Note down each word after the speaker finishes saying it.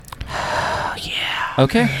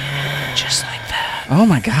Okay. Just like that. Oh,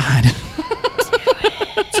 my God.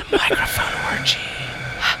 It's a microphone orgy.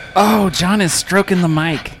 Oh, John is stroking the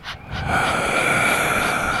mic.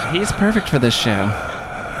 He's perfect for this show.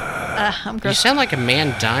 I'm You gross. sound like a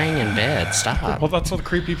man dying in bed. Stop. Well, that's what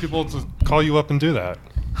creepy people just call you up and do that.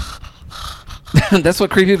 That's what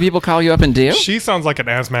creepy people call you up and do? She sounds like an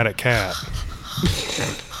asthmatic cat.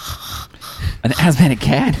 An asthmatic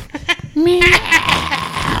cat?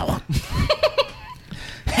 Meow.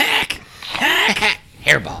 Heck.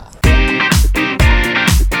 Hairball.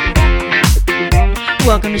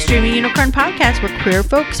 Welcome to Streaming Unicorn Podcast, where queer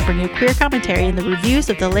folks bring you queer commentary and the reviews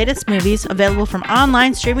of the latest movies available from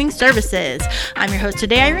online streaming services. I'm your host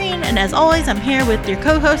today, Irene, and as always, I'm here with your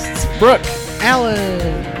co-hosts, Brooke. Alan.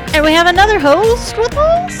 and we have another host with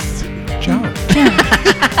us. John.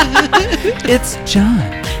 It's John.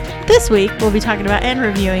 This week, we'll be talking about and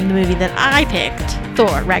reviewing the movie that I picked,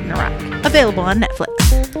 Thor: Ragnarok, available on Netflix.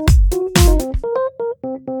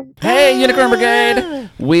 Hey, Unicorn Brigade.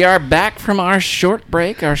 We are back from our short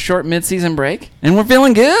break, our short mid-season break, and we're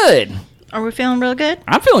feeling good. Are we feeling real good?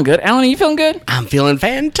 I'm feeling good. Alan, are you feeling good? I'm feeling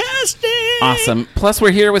fantastic. Awesome. Plus,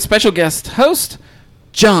 we're here with special guest host,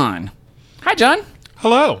 John. Hi, John.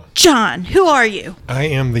 Hello. John, who are you? I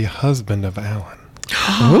am the husband of Alan.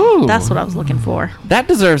 Ooh. That's what I was looking for. That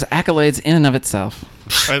deserves accolades in and of itself.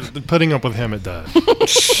 Putting up with him, it does.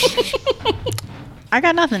 I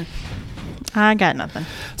got nothing.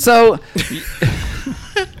 So,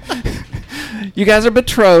 you guys are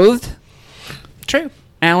betrothed. True.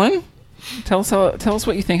 Alan, tell us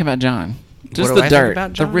what you think about John. Just do the I think dirt, about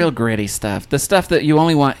the John? real gritty stuff, the stuff that you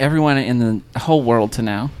only want everyone in the whole world to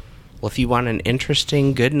know. Well, if you want an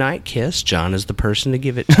interesting goodnight kiss, John is the person to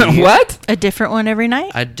give it to you. What? A different one every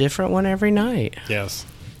night? A different one every night. Yes.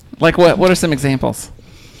 Like what? What are some examples?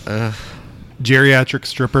 Geriatric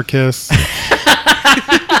stripper kiss.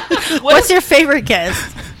 What's your favorite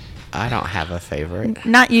kiss? I don't have a favorite.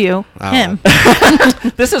 Not you. Oh. Him.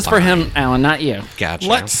 This is for him, Alan, not you. Gotcha.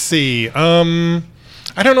 Let's see. I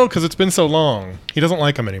don't know because it's been so long. He doesn't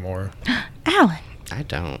like them anymore. Alan. I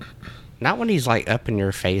don't. Not when he's like up in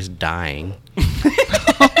your face dying.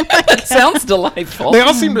 That sounds delightful. They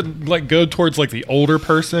all seem to like go towards like the older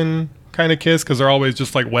person kind of kiss because they're always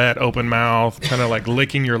just like wet, open mouth, kind of like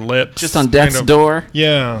licking your lips. Just on death's kind of- door.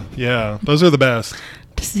 Yeah, yeah. Those are the best.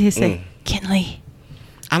 Does he say, Kinley?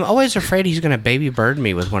 I'm always afraid he's going to baby bird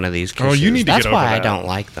me with one of these kisses. Oh, you need to That's get over why I that. don't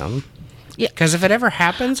like them. Yeah. Because if it ever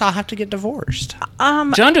happens, I'll have to get divorced.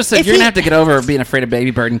 John just said if you're going he- to have to get over being afraid of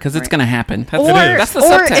baby burden because it's going to happen. That's, Or, that's the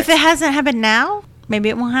or subtext. if it hasn't happened now, maybe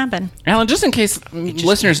it won't happen. Alan, just in case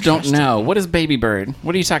listeners don't know, what is baby bird?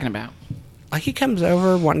 What are you talking about? Like he comes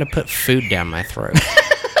over wanting to put food down my throat.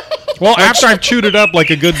 Well, after I've chewed it up like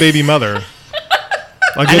a good baby mother.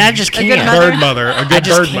 A good, I just good can't. bird mother. A good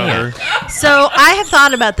just bird can't. mother. So I have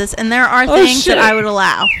thought about this, and there are things shit. that I would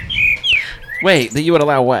allow. Wait, that you would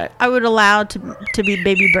allow what? I would allow to be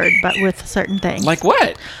baby bird, but with certain things. Like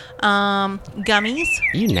what? Gummies.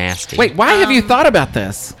 You nasty. Wait, why have you thought about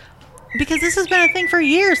this? Because this has been a thing for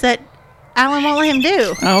years that Alan won't let him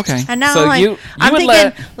do. Oh, okay. And now So like, you I'm would thinking,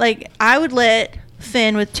 let like, I would let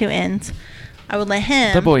Finn with two ends. I would let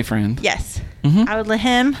him. the boyfriend. Yes. Mhm. I would let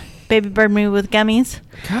him baby bird me with gummies.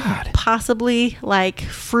 God. Possibly like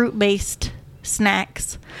fruit-based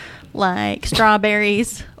snacks, like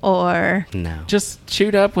strawberries or. No. Just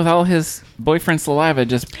chewed up with all his boyfriend's saliva.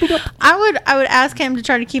 Just I would ask him to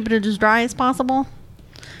try to keep it as dry as possible.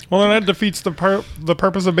 Well, then that defeats the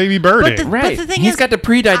purpose of baby birding. the- right. the thing He's is, got to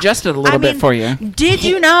pre-digest it a little bit for you. Did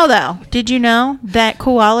you know though? Did you know that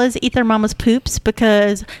koalas eat their mama's poops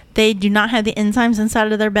because they do not have the enzymes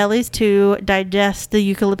inside of their bellies to digest the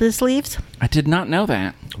eucalyptus leaves? I did not know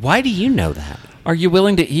that. Why do you know that? Are you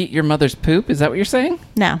willing to eat your mother's poop? Is that what you're saying?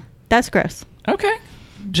 No, that's gross. Okay.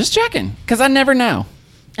 Just checking. Because I never know.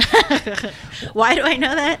 Why do I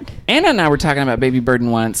know that? Anna and I were talking about baby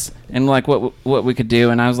burden once and like what we could do.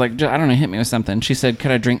 And I was like, I don't know, hit me with something. She said,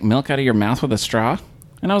 could I drink milk out of your mouth with a straw?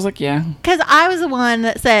 And I was like, yeah. Because I was the one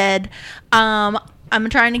that said, I'm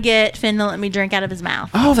trying to get Finn to let me drink out of his mouth.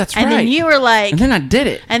 Oh, that's right. And then you were like, And then I did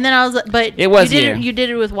it. and then I was like, but It was you. you. You did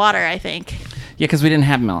it with water, I think. Yeah, because we didn't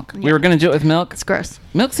have milk. We Yeah. were going to do it with milk. It's gross.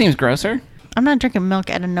 Milk seems grosser. I'm not drinking milk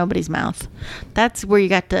out of nobody's mouth. That's where you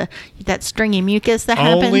got that stringy mucus that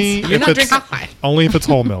happens. only You're if not it's only if it's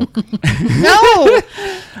whole milk. No,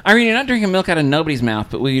 I mean, you're not drinking milk out of nobody's mouth,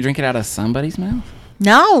 but will you drink it out of somebody's mouth?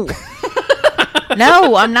 no,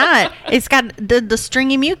 no, I'm not. It's got the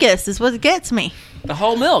stringy mucus is what gets me. The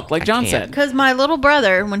whole milk, like John can't. said. Because my little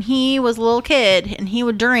brother, when he was a little kid and he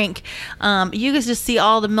would drink, you could just see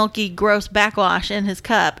all the milky, gross backwash in his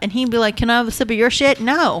cup. And he'd be like, "Can I have a sip of your shit?"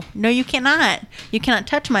 No, you cannot. You cannot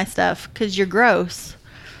touch my stuff because you're gross.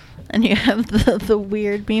 And you have the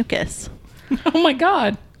weird mucus. Oh my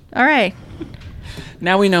God. All right.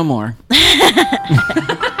 Now we know more.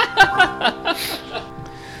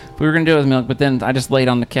 We were going to do it with milk, but then I just laid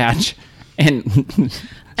on the couch and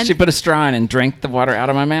she put a straw in and drank the water out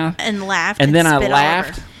of my mouth. And laughed. And then I spit all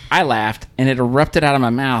laughed. over. I laughed, and it erupted out of my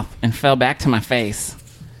mouth and fell back to my face.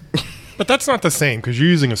 But that's not the same because you're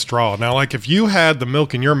using a straw. Now, like if you had the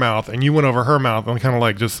milk in your mouth and you went over her mouth and kind of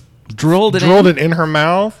like just Drooled it it in her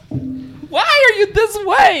mouth, Why are you this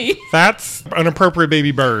way? that's an appropriate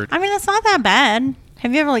baby bird. I mean, it's not that bad.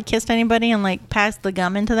 Have you ever like kissed anybody and like passed the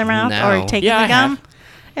gum into their mouth No. or taken Yeah, the I gum? have.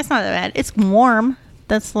 It's not that bad. It's warm.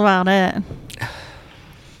 That's about it.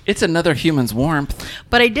 It's another human's warmth.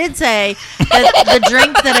 But I did say that the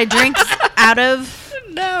drink that I drink out of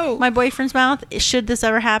my boyfriend's mouth, should this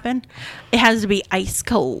ever happen, it has to be ice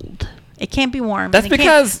cold. It can't be warm. That's and it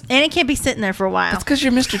because- can't, and it can't be sitting there for a while. That's because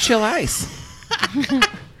you're Mr. Chill Ice.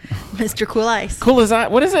 Mr. Cool Ice. Cool as ice.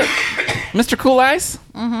 What is it? Mr. Cool Ice?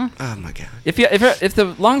 Oh my God. If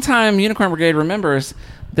the longtime Unicorn Brigade remembers,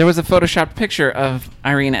 there was a photoshopped picture of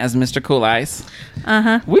Irene as Mr. Cool Ice.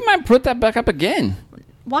 We might put that back up again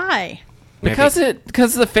Why? because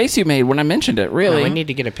of the face you made when I mentioned it. Really, We need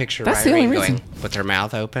to get a picture That's of the only Irene reason. going with her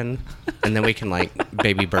mouth open, and then we can like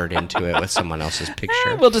baby bird into it with someone else's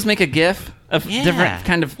picture. we'll just make a GIF of Yeah. different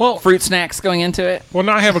kind of fruit snacks going into it. Well,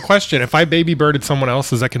 now I have a question. If I baby birded someone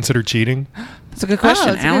else, is that considered cheating? That's a good question,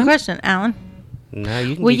 oh, that's a Alan. good question, Alan. No,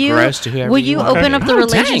 you can Will be you gross to whoever will you you want. open up the Oh, dang,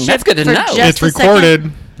 relationship? that's good to for know. just It's a second?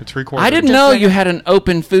 recorded. It's recorded. I didn't Just know like you had an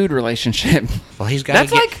open food relationship. Well, he's got That's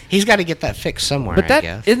to get like- he's got to get that fixed somewhere. But I that,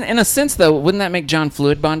 guess. in a sense, though, wouldn't that make John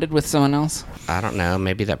fluid bonded with someone else? I don't know.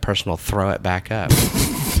 Maybe that person will throw it back up.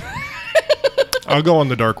 I'll go on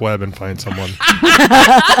the dark web and find someone.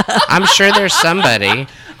 I'm sure there's somebody.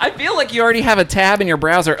 I feel like you already have a tab in your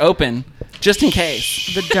browser open, just in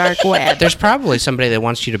case. The dark web. There's probably somebody that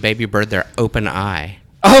wants you to baby bird their open eye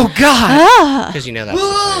Oh God! because you know that's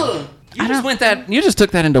the thing. You just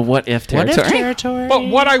took that into what if What territory. if territory? But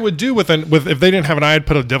what I would do with if they didn't have an eye, I'd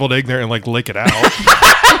put a deviled egg there and like lick it out.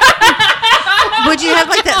 Would you have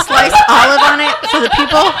like that sliced olive on it for the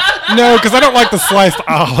people? No, because I don't like the sliced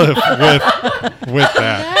olive with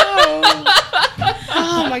that.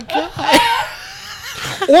 Oh my God.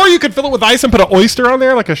 Or you could fill it with ice and put an oyster on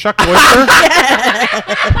there, like a shucked oyster.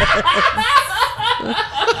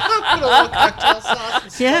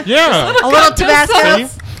 Yeah. Yeah. A little Tabasco.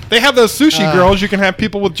 See? They have those sushi girls. You can have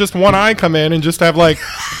people with just one eye come in and just have like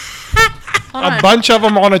a bunch of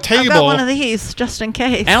them on a I've got table. one of these just in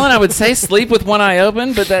case. Alan, I would say sleep with one eye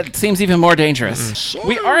open, but that seems even more dangerous.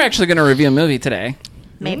 We are actually going to review a movie today.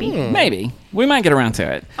 Maybe. Maybe. We might get around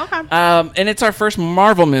to it. Okay. And it's our first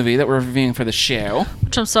Marvel movie that we're reviewing for the show.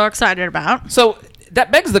 Which I'm so excited about. So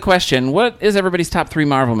that begs the question, what is everybody's top 3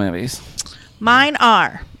 Marvel movies? Mine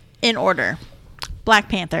are, in order, Black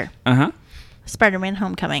Panther, Uh-huh. Spider-Man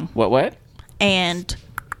Homecoming, What? and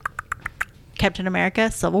Captain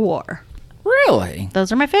America Civil War. Really?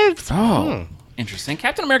 Those are my faves. Oh, interesting.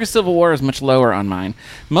 Captain America Civil War is much lower on mine.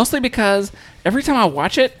 Mostly because every time I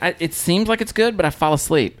watch it, it seems like it's good, but I fall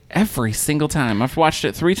asleep. Every single time. I've watched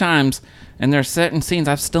it 3 times, and there's certain scenes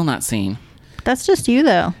I've still not seen. That's just you,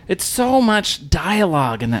 though. It's so much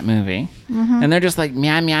dialogue in that movie. And they're just like,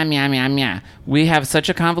 meow, meow, meow, meow, meow. We have such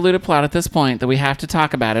a convoluted plot at this point that we have to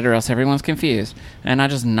talk about it or else everyone's confused. And I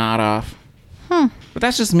just nod off. But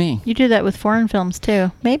that's just me. You do that with foreign films,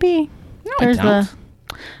 too. Maybe No, I don't.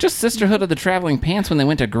 Just Sisterhood of the Traveling Pants when they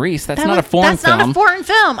went to Greece. That's not a foreign film. That's not a foreign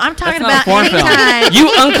film. I'm That's talking not a about foreign film. anytime.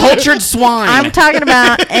 You uncultured swine. I'm talking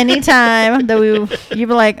about any time that you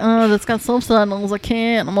be like, oh, that's got subtitles. I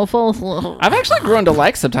can't. I'm a fall asleep. I've actually grown to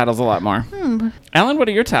like subtitles a lot more. Alan, what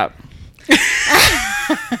are your top?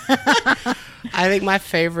 I think my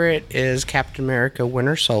favorite is Captain America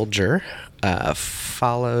Winter Soldier,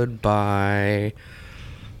 followed by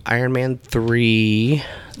Iron Man 3,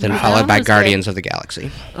 then That followed one by was Guardians of the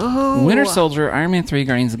Galaxy. Oh, Winter Soldier, Iron Man 3,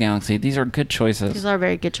 Guardians of the Galaxy. These are good choices. These are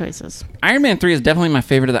very good choices. Iron Man 3 is definitely my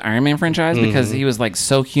favorite of the Iron Man franchise because he was like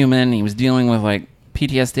so human. He was dealing with like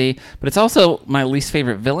PTSD, but it's also my least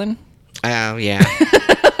favorite villain, Oh, yeah.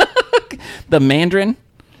 the Mandarin.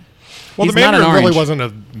 Well, He's the not an Mandarin really orange. wasn't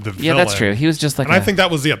the villain. Yeah, that's true. He was just like And I think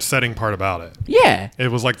that was the upsetting part about it. yeah, It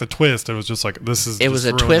was like the twist. It was just like this is. It just was a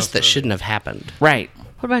ruined twist this that shouldn't have happened. right.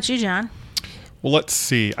 What about you, John? Well, let's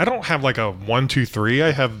see. I don't have like a 1, 2, 3.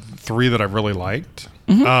 I have 3 that I really liked.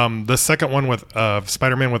 The second one with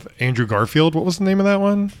Spider-Man with Andrew Garfield. What was the name of that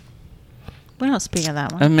one? We don't speak of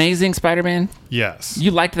that one. Amazing Spider-Man. Yes.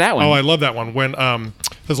 You liked that one. Oh, I love that one. When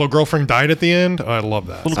his little girlfriend died at the end. Oh, I love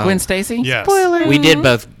that. Little Gwen Stacy. Yes. Spoiler. We did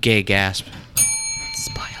both gay gasp.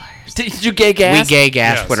 Spoilers. Did you gay gasp? We gay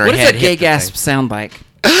gasp Yes. when her What does head a gay hit the gasp thing. sound like?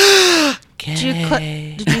 Did you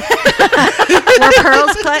were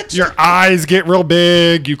pearls clutched? Your eyes get real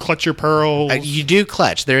big. You clutch your pearls. You do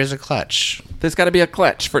clutch. There is a clutch. There's got to be a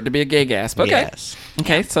clutch for it to be a gay gasp. Okay. Yes.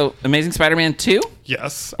 Okay, so Amazing Spider-Man 2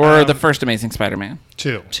 Yes. or the first Amazing Spider-Man?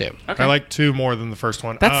 2. Two. Okay. I like 2 more than the first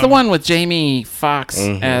one. That's the one with Jamie Foxx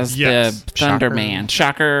as Yes. the Thunder Shocker. Man.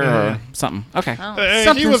 Shocker or something. Okay.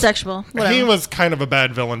 Something sexual. Whatever. He was kind of a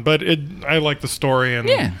bad villain, but I like the story and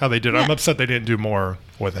Yeah. how they did it. I'm upset they didn't do more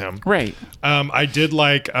with him. Right. I did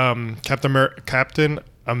like Captain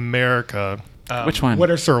America. Which one?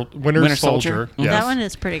 Winter Soldier? Soldier. Mhm. Yes. That one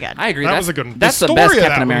is pretty good. I agree. That was a good one. That's the story best of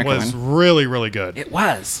Captain that America one was one. really, really good. It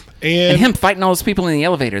was. And, And him fighting all those people in the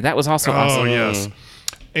elevator. That was also oh, awesome. yes.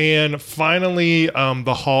 And finally,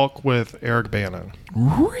 the Hulk with Eric Bana.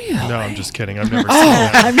 Really? No, I'm just kidding. I've never seen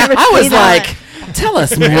that. I've never I seen was that. like, tell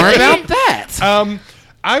us more about that.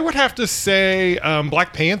 I would have to say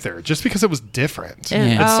Black Panther, just because it was different. Yeah.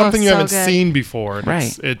 It's Oh, something you so haven't good. seen before. And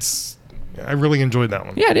Right. It's I really enjoyed that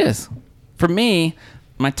one. Yeah, it is. For me,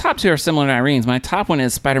 my top 2 are similar to Irene's. My top one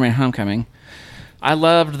is Spider-Man Homecoming. I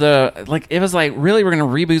loved it was like, really, we're going to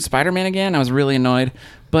reboot Spider-Man again? I was really annoyed.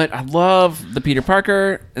 But I love the Peter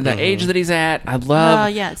Parker, the age that he's at. I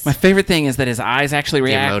love, yes. my favorite thing is that his eyes actually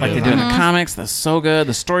react like they do in the comics. That's so good.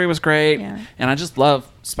 The story was great. Yeah. And I just love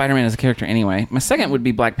Spider-Man as a character anyway. My second would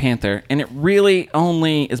be Black Panther. And it really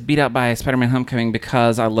only is beat out by Spider-Man Homecoming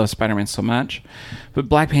because I love Spider-Man so much. But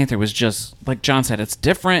Black Panther was just, like John said, it's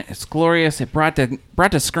different. It's glorious. It brought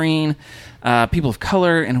to screen people of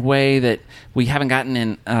color in a way that we haven't gotten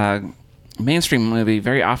in mainstream movie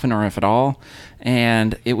very often or if at all.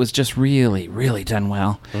 And it was just really, really done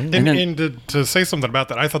well. And to say something about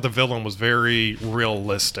that, I thought the villain was very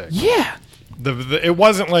realistic. Yeah. It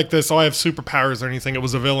wasn't like this, I have superpowers or anything. It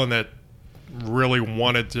was a villain that really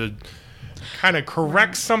wanted to kind of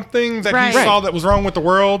correct something that Right. he saw that was wrong with the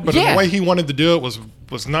world, but Yeah. the way he wanted to do it was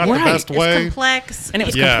not the Right. best It's way. complex. And it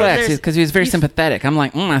was Yeah. complex There's- because he was very sympathetic. I'm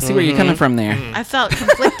like, I see where you're coming from there. I felt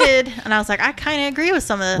conflicted, and I was like, I kind of agree with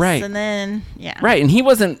some of this. Right. And then, yeah. Right. And he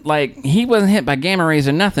wasn't hit by gamma rays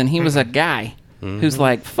or nothing. He was a guy who's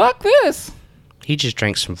like, fuck this. He just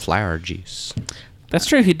drank some flower juice. That's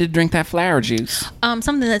true. He did drink that flower juice.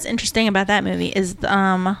 Something that's interesting about that movie is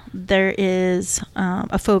there is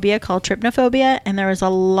a phobia called trypnophobia, and there was a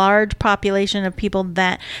large population of people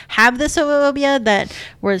that have this phobia that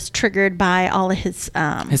was triggered by all of his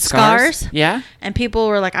scars. Yeah. And people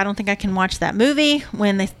were like, I don't think I can watch that movie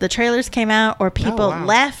when the trailers came out, or people wow.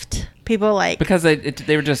 left. People like, Because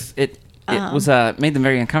they were just, it was made them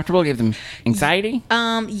very uncomfortable, gave them anxiety.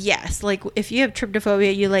 yes, like if you have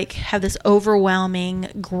tryptophobia, you like have this overwhelming,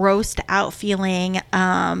 grossed out feeling,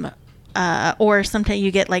 or sometimes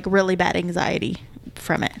you get like really bad anxiety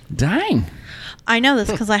from it. Dang. I know this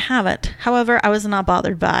because I have it. However, I was not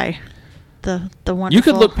bothered by the wonderful. You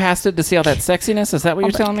could look past it to see all that sexiness. Is that what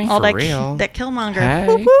you're telling me? all For that real. that Killmonger. Hey.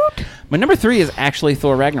 Woot woot. My number 3 is actually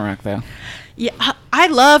Thor Ragnarok, though. Yeah, I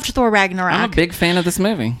loved Thor Ragnarok. I'm a big fan of this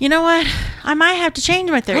movie. You know what? I might have to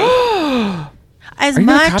change my theory. As Are you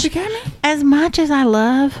gonna much copycat me? as much as I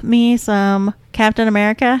love me some Captain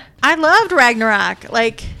America, I loved Ragnarok.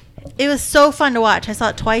 Like, it was so fun to watch. I saw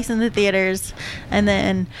it twice in the theaters, and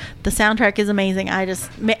then the soundtrack is amazing. I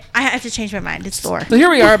have to change my mind. It's Thor. So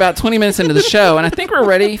here we are about 20 minutes into the show, and I think we're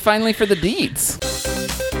ready finally for the deeds.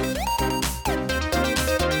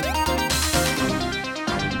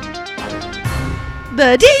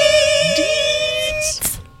 The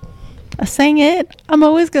deeds. I sang it. I'm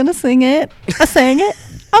always gonna sing it. I sang it.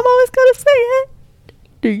 I'm always gonna sing it.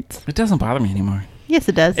 Deeds. It doesn't bother me anymore. Yes,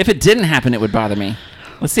 it does. If it didn't happen, it would bother me.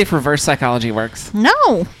 Let's see if reverse psychology works.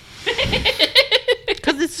 No.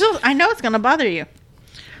 Because it's still, I know it's going to bother you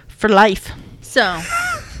for life. So,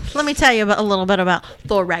 let me tell you a little bit about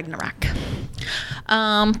Thor Ragnarok.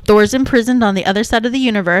 Thor's imprisoned on the other side of the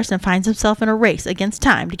universe and finds himself in a race against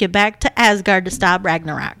time to get back to Asgard to stop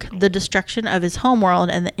Ragnarok, the destruction of his homeworld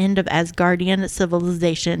and the end of Asgardian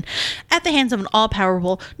civilization at the hands of an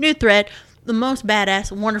all-powerful new threat, the most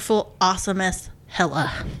badass, wonderful, awesomest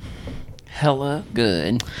Hela. Hella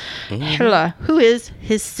good. Hela, who is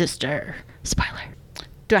his sister. Spoiler.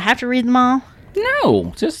 Do I have to read them all?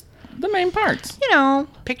 No, just the main parts. You know,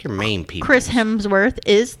 Pick your main people. Chris Hemsworth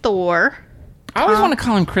is Thor. I always want to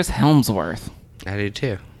call him Chris Helmsworth. I do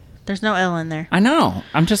too. There's no L in there. I know.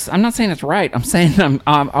 I'm not saying it's right. I'm saying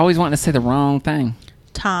I'm always wanting to say the wrong thing.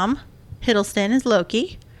 Tom Hiddleston is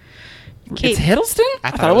Loki. It's Hiddleston?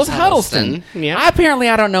 I thought it was Huddleston. Yeah. I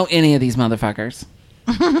don't know any of these motherfuckers.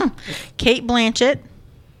 Kate Blanchett.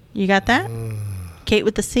 You got that? Kate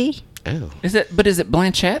with the C. Oh. Is it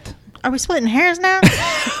Blanchett? Are we splitting hairs now?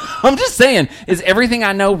 I'm just saying, is everything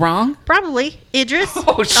I know wrong? Probably. Idris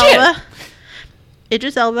Oh, shit. Elba.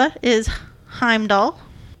 Idris Elba is Heimdall.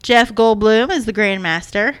 Jeff Goldblum is the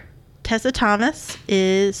Grandmaster. Tessa Thompson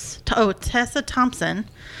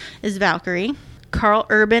is Valkyrie. Carl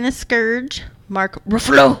Urban is Scourge. Mark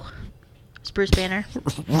Ruffalo is Bruce Banner.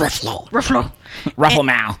 Ruffalo. Ruffle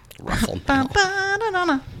Mal.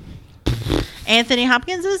 Ba-ba-da-da-da. Anthony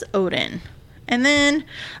Hopkins is Odin. And then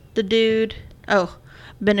the dude,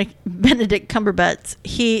 Benedict Cumberbatch,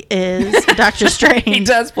 he is Doctor Strange. He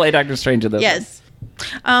does play Doctor Strange in this. Yes.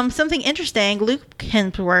 Something interesting, Luke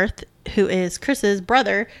Hemsworth, who is Chris's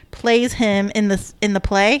brother, plays him in the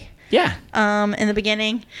play. Yeah. In the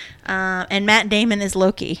beginning. And Matt Damon is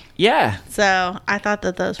Loki. Yeah. So I thought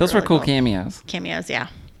that those were really cool cameos. Cameos, yeah.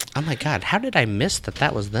 Oh my God! How did I miss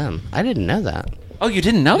that was them? I didn't know that. Oh, you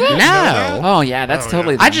didn't know that? No. Oh, yeah, that's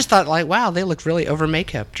totally them. I just thought like, wow, they look really over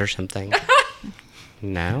makeuped or something.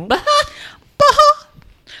 No.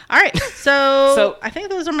 All right, so I think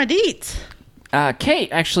those are my deets. Kate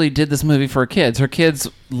actually did this movie for her kids. Her kids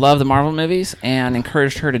love the Marvel movies and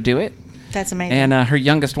encouraged her to do it. That's amazing. And her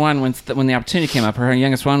youngest one, when the opportunity came up, her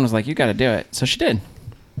youngest one was like, "You got to do it." So she did.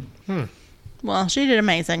 Well, she did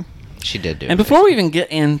amazing. She did do it. And before we even get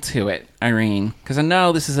into it, Irene, because I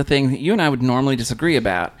know this is a thing that you and I would normally disagree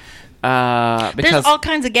about. Because there's all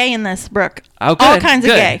kinds of gay in this, Brooke. Oh, good, all kinds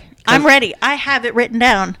good. of gay. I'm ready. I have it written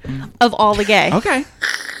down of all the gay. Okay.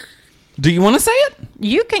 Do you want to say it?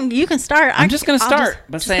 You can start. I'm just going to start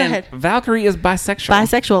by just go saying ahead. Valkyrie is bisexual.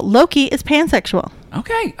 Bisexual. Loki is pansexual.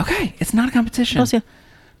 Okay. It's not a competition.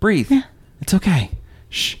 Breathe. Yeah. It's okay.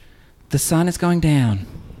 Shh. The sun is going down.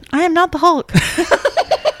 I am not the Hulk.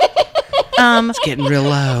 It's getting real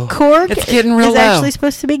low. Korg It's getting real is low. actually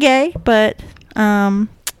supposed to be gay, but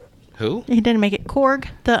Who? he didn't make it. Korg,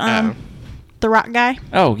 the rock guy.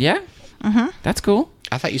 Oh, yeah? Mm-hmm. That's cool.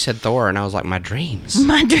 I thought you said Thor, and I was like, my dreams.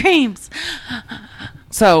 My dreams.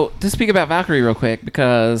 So, to speak about Valkyrie real quick,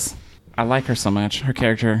 because I like her so much, her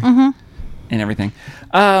character and everything.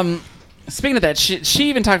 Speaking of that, she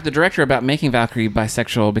even talked to the director about making Valkyrie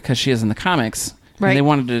bisexual because she is in the comics. Right. And they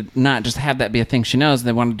wanted to not just have that be a thing she knows,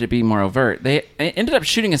 they wanted it to be more overt. They ended up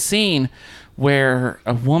shooting a scene where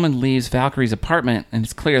a woman leaves Valkyrie's apartment, and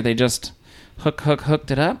it's clear they just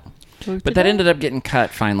hooked it up. But that ended up getting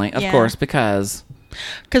cut finally, of course, because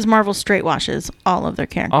Marvel straight washes all of their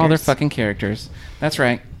characters. all their fucking characters. That's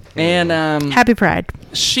right. And Happy Pride.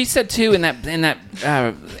 she said too in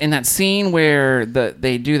that scene where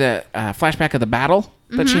they do the flashback of the battle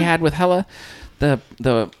that she had with Hela, the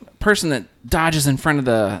person that dodges in front of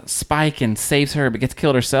the spike and saves her but gets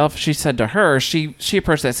killed herself. She said to her, she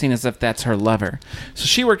approached that scene as if that's her lover. So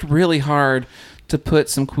she worked really hard to put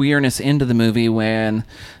some queerness into the movie when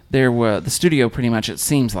the studio pretty much, it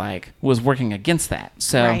seems like, was working against that.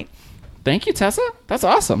 So Right. Thank you, Tessa. That's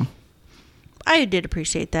awesome. I did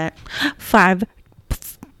appreciate that. 5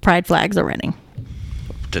 pride flags are running.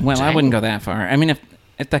 Well, I wouldn't go that far. I mean,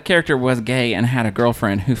 if the character was gay and had a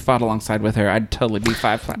girlfriend who fought alongside with her, I'd totally be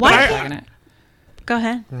flagging it. Go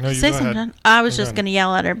ahead. No, you Say go something. ahead. I was just going to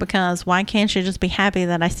yell at her because why can't she just be happy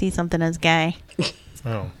that I see something as gay?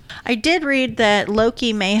 Oh. I did read that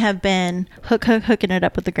Loki may have been hooking it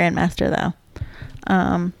up with the Grandmaster,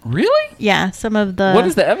 though. Really? Yeah, some of the... What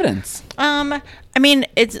is the evidence? I mean,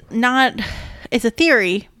 it's a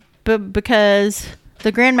theory, but because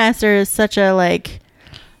the Grandmaster is such a,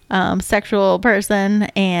 sexual person,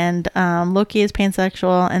 and Loki is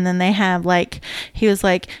pansexual, and then they have, he was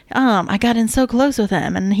like, I got in so close with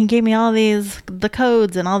him, and he gave me all the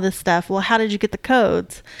codes and all this stuff. Well, how did you get the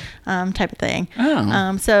codes? Type of thing.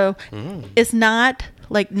 Oh. So it's not,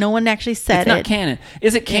 no one actually said It's not canon.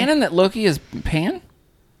 Is it canon that Loki is pan?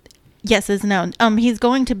 Yes, it's known. He's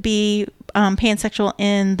going to be pansexual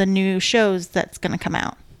in the new shows that's going to come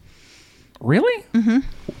out. Really? Mm-hmm.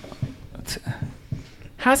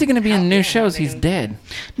 How's he going to be in new shows? He's dead.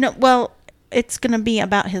 No, well, it's going to be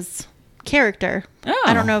about his character. Oh.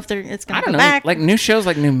 I don't know if it's going I to don't go know. back. Like new shows,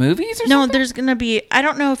 like new movies or No, something? there's going to be... I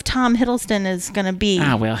don't know if Tom Hiddleston is going to be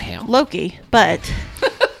well, hell. Loki, but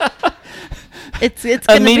it's going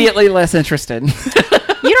to Immediately less interested. You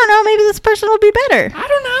don't know. Maybe this person will be better. I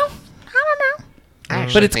don't know.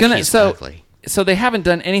 But it's going to... So they haven't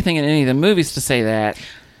done anything in any of the movies to say that,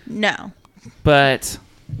 No. but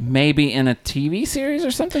maybe in a TV series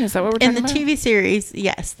or something. Is that what we're In talking the about? TV series,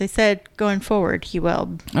 yes, they said going forward he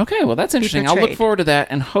will. Okay, well that's interesting. I'll look portrayed. forward to that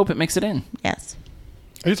and hope it makes it in. Yes.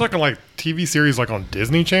 Are you talking like TV series like on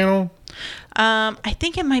Disney Channel? I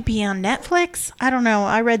think it might be on Netflix. I don't know.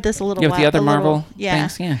 I read this a little Yeah, while. with the other a little- Marvel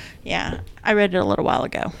things. Yeah. Yeah, I read it a little while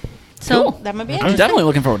ago. So Cool. that might be I'm interesting. definitely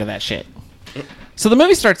looking forward to that shit. So the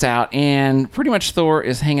movie starts out, and pretty much Thor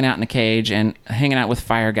is hanging out in a cage and hanging out with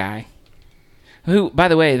Fire Guy. Who, by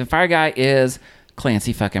the way, the Fire Guy is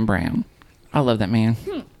Clancy fucking Brown. I love that man.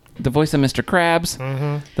 The voice of Mr. Krabs.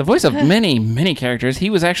 The voice of many, many characters. He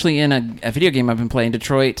was actually in a video game I've been playing,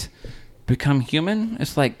 Detroit Become Human.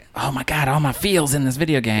 It's like, oh my god, all my feels in this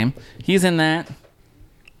video game. He's in that.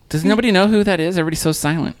 Does nobody know who that is? Everybody's so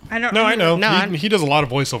silent. I don't. No, I know. No, He does a lot of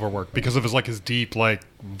voiceover work because of his deep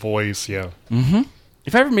voice. Yeah.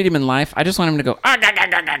 If I ever meet him in life, I just want him to go, ah, gah, gah,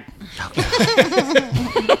 gah, gah.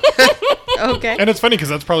 Okay. And it's funny because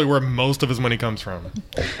that's probably where most of his money comes from.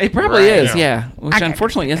 It probably Right. is, yeah. Which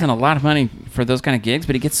unfortunately isn't a lot of money for those kind of gigs,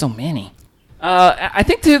 but he gets so many. I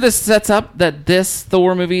think, too, this sets up that this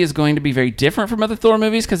Thor movie is going to be very different from other Thor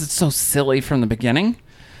movies because it's so silly from the beginning.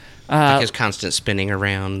 Like his constant spinning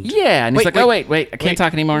around. Yeah, and he's Wait, like, wait, wait, I can't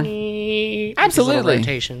talk anymore. His Absolutely. little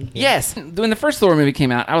rotation. Yes. When the first Thor movie came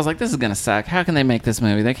out, I was like, this is going to suck. How can they make this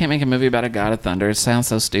movie? They can't make a movie about a god of thunder. It sounds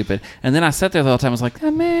so stupid. And then I sat there the whole time. I was like,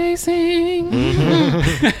 amazing.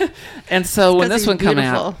 And so when 'cause this he's one came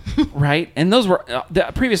out, right? And those were, the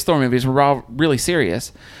previous Thor movies were all really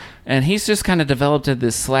serious. And he's just kind of developed it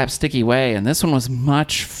this slapsticky way. And this one was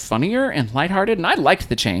much funnier and lighthearted. And I liked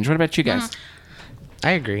the change. What about you guys?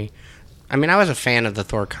 I agree. I mean, I was a fan of the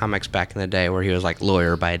Thor comics back in the day where he was like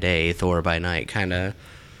lawyer by day, Thor by night, kind of.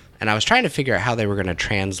 And I was trying to figure out how they were going to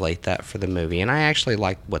translate that for the movie. And I actually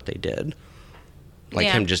liked what they did. Like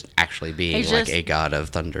Yeah. him just actually being He's like just- a god of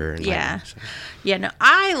thunder. And Yeah. lightning, so. Yeah, no,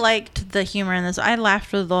 I liked the humor in this. I laughed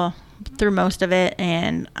through most of it,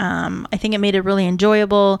 and I think it made it really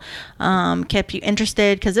enjoyable. Kept you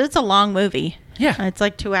interested because it's a long movie. Yeah. It's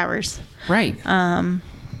like 2 hours. Right.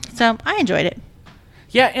 So I enjoyed it.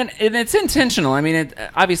 Yeah, and it's intentional. I mean,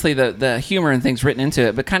 obviously the humor and things written into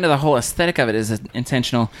it, but kind of the whole aesthetic of it is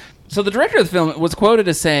intentional. So the director of the film was quoted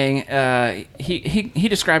as saying, he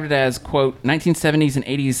described it as, quote, 1970s and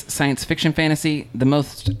 80s science fiction fantasy, the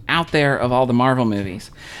most out there of all the Marvel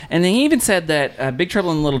movies. And then he even said that Big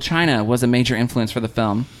Trouble in Little China was a major influence for the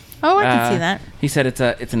film. Oh, I can see that. He said it's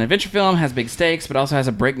an adventure film, has big stakes, but also has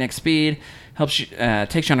a breakneck speed, helps you,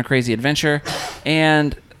 takes you on a crazy adventure,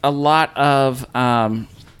 and a lot of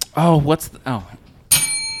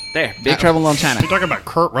Big Trouble in Little China. You're talking about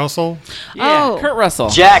Kurt Russell? Yeah, Oh. Kurt Russell.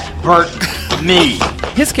 Jack Burt me.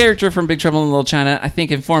 His character from Big Trouble in Little China, I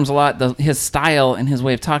think, informs a lot. His style and his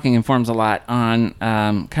way of talking informs a lot on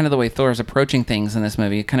kind of the way Thor is approaching things in this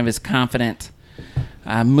movie. Kind of his confident,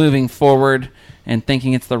 moving forward and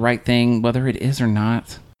thinking it's the right thing, whether it is or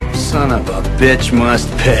not. Son of a bitch must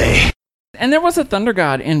pay. And there was a thunder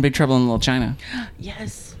god in Big Trouble in Little China.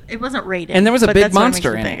 Yes, it wasn't rated. And there was a but big that's what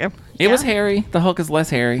monster makes in me it. think of- It was Yeah. hairy. The Hulk is less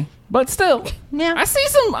hairy, but still, Yeah. I see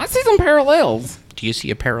some parallels. Do you see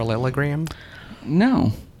a parallelogram?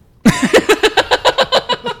 No,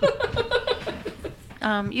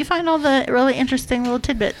 You find all the really interesting little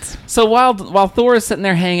tidbits. so while Thor is sitting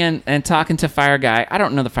there hanging and talking to Fire Guy, I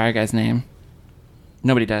don't know the Fire Guy's name.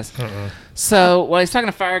 Nobody does. So while he's talking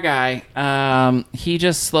to Fire Guy, he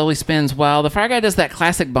just slowly spins while the Fire Guy does that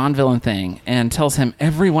classic Bond villain thing and tells him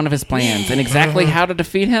every one of his plans and exactly how to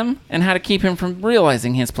defeat him and how to keep him from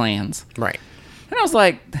realizing his plans. Right. And I was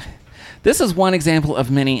like, this is one example of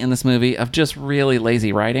many in this movie of just really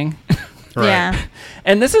lazy writing. Right. Yeah.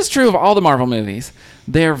 And this is true of all the Marvel movies.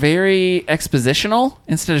 They're very expositional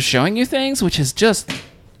instead of showing you things, which is just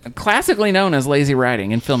classically known as lazy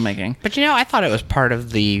writing in filmmaking. But I thought it was part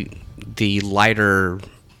of the lighter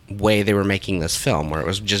way they were making this film, where it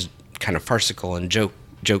was just kind of farcical and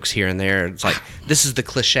jokes here and there. It's like, this is the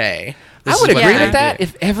cliche. This I would is what agree they with that do.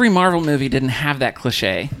 if every Marvel movie didn't have that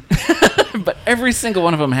cliche. But every single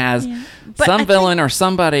one of them has But I some think- villain or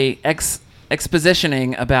somebody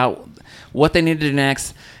expositioning about what they need to do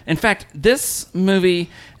next. In fact, this movie,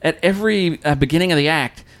 at every beginning of the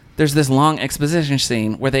act, there's this long exposition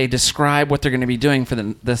scene where they describe what they're going to be doing for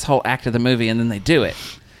this whole act of the movie, and then they do it.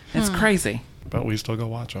 It's crazy. But we still go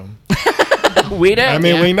watch them. We do. I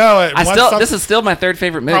mean, we know it. This is still my third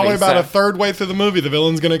favorite movie. Probably about so- a third way through the movie, the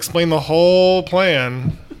villain's going to explain the whole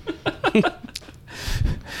plan.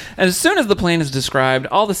 And as soon as the plane is described,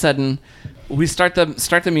 all of a sudden, we start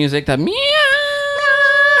the music, the meow.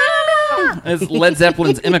 It's Led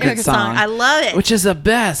Zeppelin's Immigrant Song. I love it. Which is the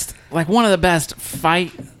best, like one of the best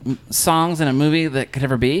fight songs in a movie that could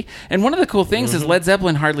ever be. And one of the cool things is Led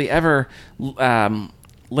Zeppelin hardly ever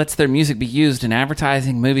lets their music be used in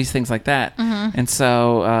advertising, movies, things like that. And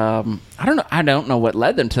so I don't know what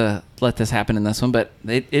led them to let this happen in this one, but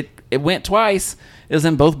it went twice. It was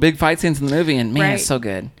in both big fight scenes in the movie, and man, it's so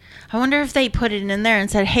good. I wonder if they put it in there and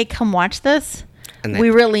said, "Hey, come watch this. And We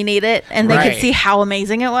really need it," and they could see how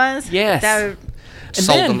amazing it was. Yes.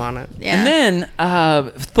 sold them on it. Yeah. And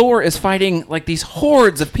then Thor is fighting like these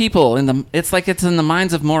hordes of people it's like it's in the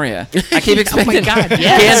mines of Moria. I keep expecting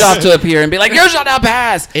Gandalf to appear and be like, "You shall not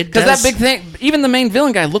pass," because that big thing. Even the main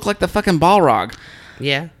villain guy looked like the fucking Balrog.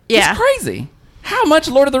 Yeah. Yeah. It's crazy. How much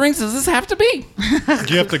Lord of the Rings does this have to be?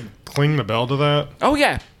 Do you have to cling the bell to that? Oh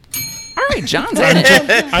yeah. All right, John's at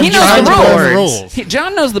it. I'm He knows trying the to know rules.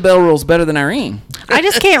 John knows the bell rules better than Irene. I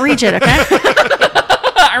just can't reach it, okay?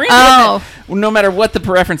 Irene no matter what the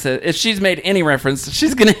reference is, if she's made any reference,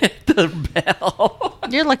 she's going to hit the bell.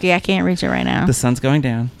 You're lucky I can't reach it right now. The sun's going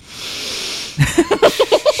down.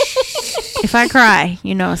 If I cry,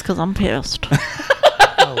 you know it's because I'm pissed.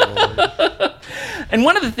 And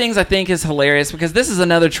one of the things I think is hilarious, because this is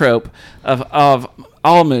another trope of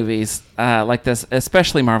all movies like this,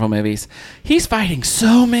 especially Marvel movies. He's fighting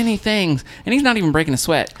so many things, and he's not even breaking a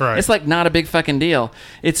sweat. Right. It's like not a big fucking deal.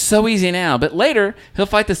 It's so easy now, but later he'll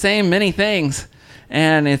fight the same many things,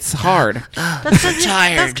 and it's hard.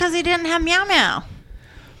 That's because he didn't have Meow Meow.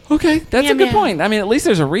 Okay, that's Yeah, a good man. point. I mean, at least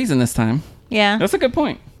there's a reason this time. Yeah. That's a good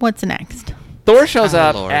point. What's next? Thor shows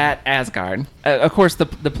up Lord. at Asgard. Of course, the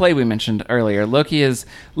play we mentioned earlier. Loki's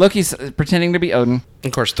pretending to be Odin.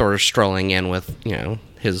 Of course, Thor's strolling in with,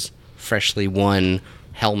 his freshly won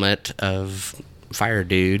helmet of fire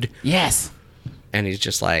dude. Yes. And he's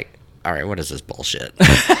just like, all right, what is this bullshit?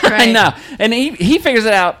 I know. And he figures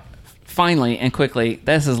it out finally and quickly.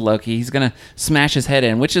 This is Loki. He's going to smash his head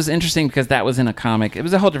in, which is interesting because that was in a comic. It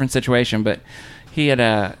was a whole different situation, but he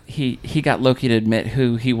had he got Loki to admit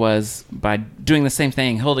who he was by doing the same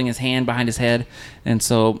thing, holding his hand behind his head, and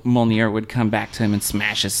so Mjolnir would come back to him and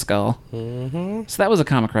smash his skull. Mm-hmm. So that was a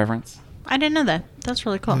comic reference. I didn't know that. That's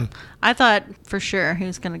really cool. I thought for sure he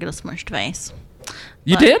was going to get a smushed face.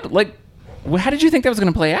 You did? Like, how did you think that was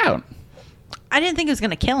going to play out? I didn't think it was going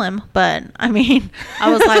to kill him, but I mean,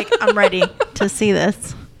 I was like, I'm ready to see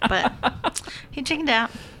this. But he chickened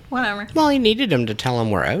out. Whatever. Well, he needed him to tell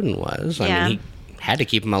him where Odin was. Yeah. I mean, he had to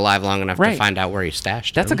keep him alive long enough to find out where he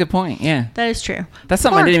stashed him. That's a good point, yeah. That is true. That's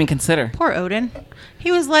something I didn't even consider. Poor Odin.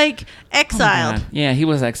 He was like exiled. God. Yeah, he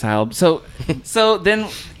was exiled. So then,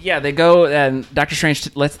 yeah, they go, and Doctor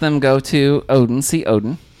Strange lets them go to Odin, see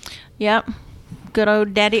Odin. Yep. Good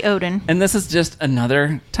old Daddy Odin. And this is just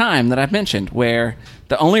another time that I've mentioned where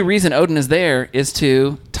the only reason Odin is there is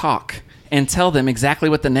to talk and tell them exactly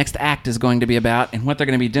what the next act is going to be about and what they're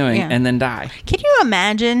going to be doing, and then die. Can you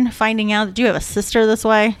imagine finding out that you have a sister this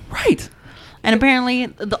way? Right. And apparently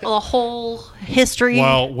the whole history...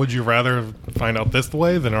 Well, would you rather find out this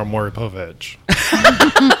way than our Maury Povich?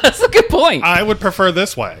 That's a good point. I would prefer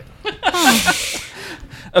this way.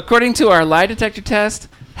 According to our lie detector test,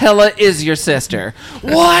 Hela is your sister.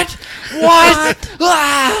 What?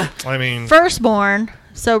 Ah! I mean, Firstborn...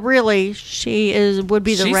 So really, she would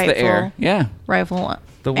be the She's rightful the heir. Yeah. rightful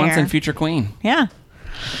The once heir. and future queen. Yeah.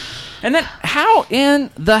 And then how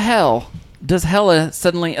in the hell does Hela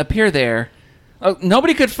suddenly appear there? Oh,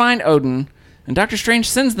 nobody could find Odin, and Doctor Strange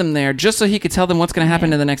sends them there just so he could tell them what's going to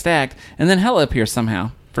happen in the next act, and then Hela appears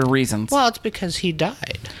somehow for reasons. Well, it's because he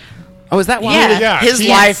died. Oh, is that why? Yeah. His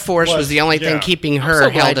life force was the only thing yeah. keeping so her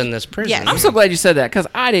glad held you- in this prison. Yes. I'm so glad you said that, because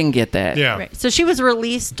I didn't get that. yeah. Right. So she was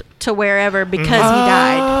released to wherever because he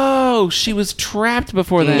died. Oh, she was trapped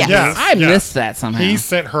before then. Yes. Yes, I yes. missed that somehow. He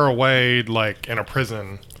sent her away like in a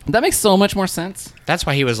prison. That makes so much more sense. That's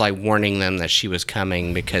why he was like warning them that she was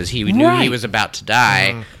coming, because he knew Right. he was about to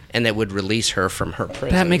die, and that would release her from her prison.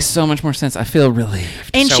 That makes so much more sense. I feel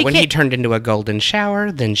relieved. And So she when he can't- turned into a golden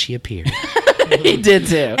shower, then she appeared. He did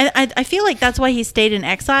too. And I feel like that's why he stayed in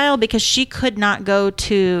exile, because she could not go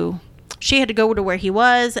to... She had to go to where he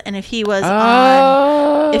was, and if he was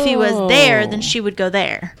if he was there, then she would go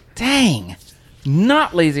there. Dang.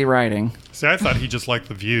 Not lazy writing. See, I thought he just liked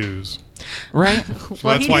the views. Right? So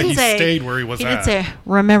that's why he stayed where he was He at. did say,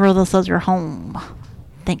 "Remember this as your home."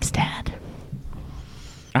 Thanks, Dad.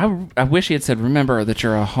 I wish he had said, "Remember that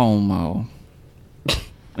you're a homo."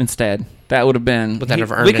 Instead, that would have been. Would that have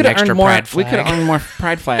we earned could an extra more. pride We could have flag? earned more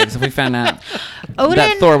pride flags if we found out Odin,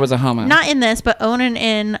 that Thor was a homo. not in this, but Odin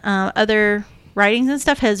in other writings and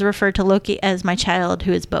stuff has referred to Loki as my child,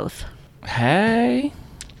 who is both. Hey.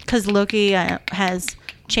 Because Loki has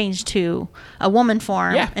changed to a woman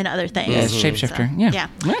form Yeah. and other things. Yeah, it's shapeshifter. Yeah. Yeah.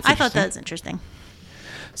 Well, that's I thought interesting. that was interesting.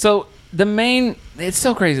 So it's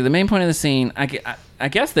so crazy. The main point of the scene, I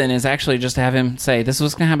guess then, is actually just to have him say, this is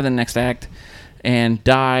what's going to happen in the next act, and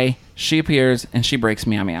die. She appears, and she breaks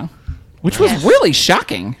Meow Meow. Which was really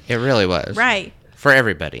shocking. It really was. Right. For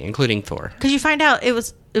everybody, including Thor. Because you find out it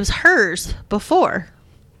was hers before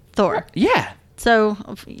Thor. Yeah. So,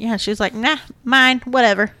 yeah, she was like, nah, mine,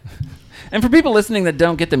 whatever. And for people listening that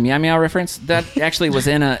don't get the Meow Meow reference, that actually was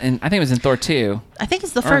in I think it was in Thor 2. I think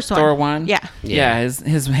it's the Or first one. Thor 1. Yeah. Yeah,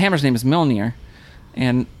 his hammer's name is Mjolnir.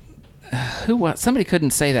 And somebody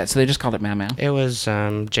couldn't say that, so they just called it Meow Meow. It was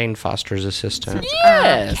Jane Foster's assistant.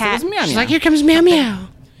 Yes, Cat. it was Meow Meow. She's like, here comes Meow Meow.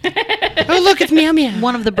 Oh, look, it's Meow Meow.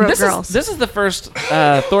 One of the broke girls. This is the first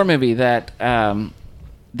Thor movie that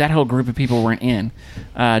that whole group of people weren't in.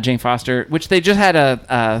 Jane Foster, which they just had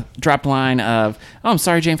a drop line of, "Oh, I'm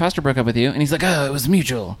sorry, Jane Foster broke up with you," and he's like, "Oh, it was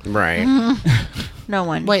mutual." Right. No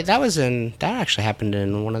one. Wait, that actually happened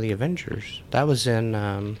in one of the Avengers. That was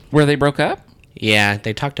in, Where they broke up? yeah,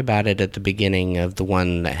 they talked about it at the beginning of the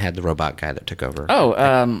one that had the robot guy that took over. Oh,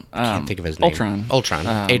 Can't think of his name.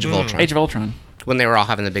 Ultron. Age of Ultron. Age of Ultron. When they were all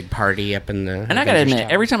having the big party up in the. And I gotta admit,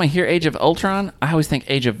 every time I hear Age of Ultron, I always think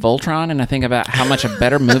Age of Voltron, and I think about how much a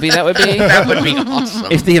better movie that would be. That would be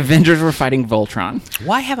awesome. If the Avengers were fighting Voltron.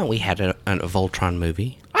 Why haven't we had a Voltron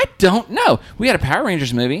movie? I don't know. We had a Power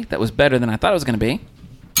Rangers movie that was better than I thought it was going to be.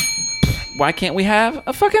 Why can't we have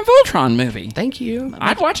a fucking Voltron movie? Thank you.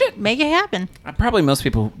 I'd watch it. Make it happen. Probably most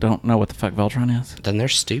people don't know what the fuck Voltron is. Then they're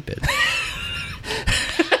stupid.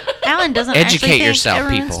 Alan doesn't Educate actually think yourself,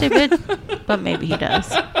 everyone's people. stupid, but maybe he does.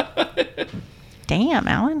 Damn,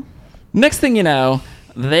 Alan. Next thing you know,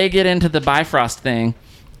 they get into the Bifrost thing,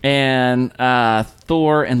 and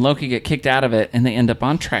Thor and Loki get kicked out of it, and they end up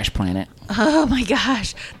on Trash Planet. Oh my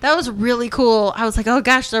gosh, that was really cool. I was like, oh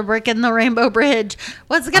gosh, they're breaking the Rainbow Bridge.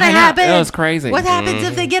 What's gonna I know, happen? that was crazy. What happens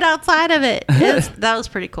if they get outside of it? That was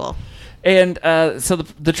pretty cool. And so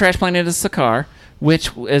the Trash Planet is Sakaar,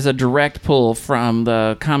 which is a direct pull from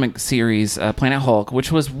the comic series Planet Hulk, which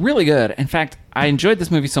was really good. In fact, I enjoyed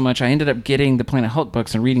this movie so much, I ended up getting the Planet Hulk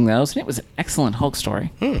books and reading those, and it was an excellent Hulk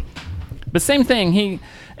story. But same thing,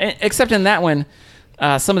 except in that one,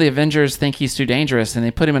 some of the Avengers think he's too dangerous, and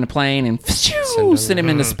they put him in a plane and send him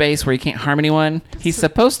into space where he can't harm anyone. He's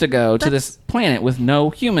supposed to go to this planet with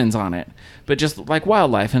no humans on it, but just like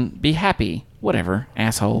wildlife and be happy. Whatever,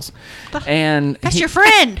 assholes. And That's your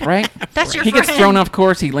friend. right? That's your He friend. gets thrown off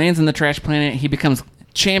course. He lands in the Trash Planet. He becomes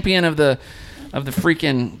champion of the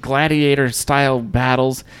freaking gladiator style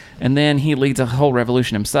battles, and then he leads a whole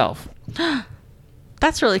revolution himself.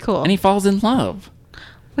 That's really cool. And he falls in love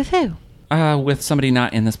With who? with somebody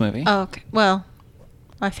not in this movie. Oh, okay. Well,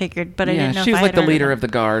 I figured, but I didn't know. she if was I like had the heard leader it. of the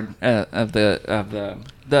guard of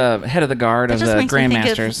the head of the guard That of just the makes me think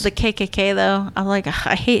of Grandmasters. the KKK though. I'm like,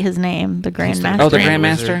 I hate his name, the Grandmaster. Oh, the Grand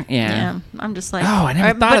Grandmaster? Wizard. Yeah. I'm just like, Oh, I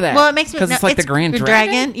never thought of that. Well, it makes me 'Cause it's like the Grand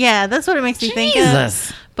Dragon? Yeah, that's what it makes me think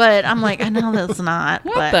Jesus. of. But I'm like, I know that's not.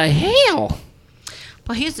 What but, the hell?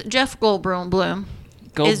 Well, he's Jeff Goldblum.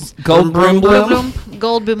 Gold Broom Bloom?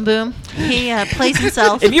 Goldblum Boom. He plays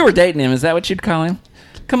himself. If you were dating him, is that what you'd call him?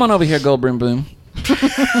 Come on over here, Gold Broom Boom.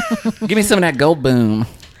 Give me some of that Gold Boom.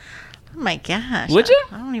 Oh my gosh. Would you?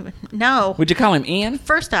 I don't even know. Would you call him Ian?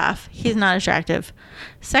 First off, he's not attractive.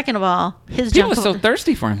 Second of all, his People junk. are so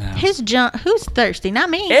thirsty for him now. His junk. Who's thirsty? Not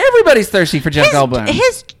me. Everybody's thirsty for Jeff Goldblum.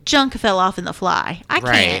 His junk fell off in the fly. I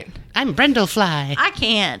Right. can't. I'm Brindlefly. I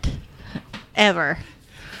can't. Ever.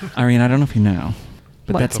 Irene, I don't know if you know,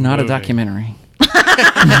 but that's The not a movie. documentary.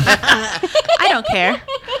 I don't care.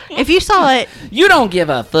 If you saw it, You don't give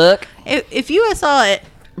a fuck. if you saw it,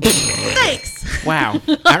 thanks. Wow.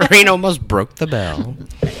 Irene almost broke the bell.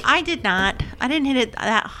 I did not. I didn't hit it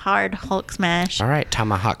that hard Hulk smash. All right,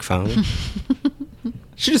 Tomahawk phone.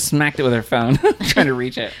 She just smacked it with her phone, trying to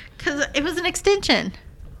reach it. Because it was an extension.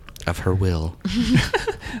 Of her will.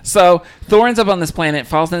 So Thor ends up on this planet,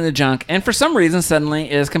 falls into the junk, and for some reason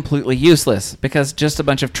suddenly is completely useless because just a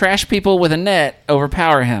bunch of trash people with a net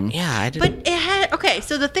overpower him. Yeah, I didn't. But it had... Okay,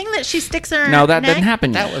 so the thing that she sticks in her No, that neck, didn't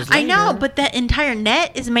happen yet. That was I know, later. but that entire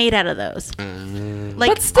net is made out of those. Like,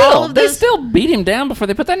 But still, all of they those, still beat him down before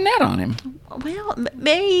they put that net on him. Well,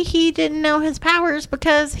 maybe he didn't know his powers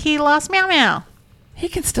because he lost Meow Meow. He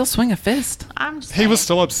can still swing a fist. I'm just He was saying.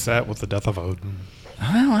 still upset with the death of Odin.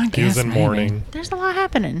 Well, I He guess was in maybe. mourning. There's a lot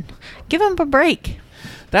happening. Give him a break.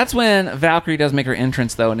 That's when Valkyrie does make her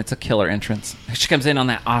entrance, though, and it's a killer entrance. She comes in on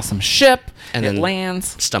that awesome ship. And it then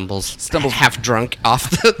lands. Stumbles half drunk off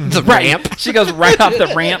the Right. ramp. She goes right off the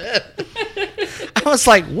ramp. I was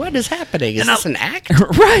like, what is happening? Is this an act?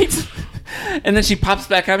 Right. And then she pops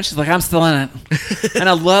back up and she's like, I'm still in it. And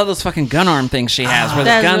I love those fucking gun arm things she has where the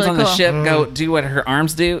That's guns really on the cool. ship go do what her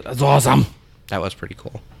arms do. It's awesome. That was pretty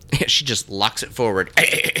cool. She just locks it forward.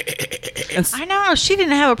 I know. She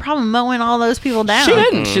didn't have a problem mowing all those people down. She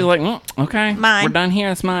didn't. She's like, okay, Mine. we're done here.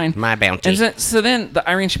 That's mine. My bounty. And so then,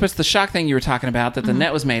 Irene, she puts the shock thing you were talking about that the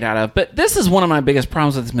net was made out of. But this is one of my biggest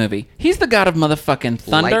problems with this movie. He's the god of motherfucking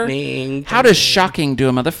thunder. Lightning, How does shocking do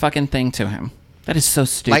a motherfucking thing to him? That is so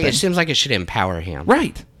stupid. Like, it seems like it should empower him.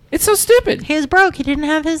 Right. It's so stupid. He was broke. He didn't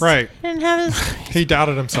have his. Right. He didn't have his. He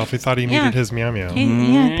doubted himself. He thought he needed his meow meow.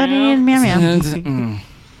 Yeah, I thought he needed meow meow.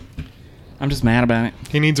 I'm just mad about it.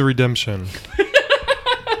 He needs a redemption.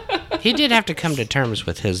 He did have to come to terms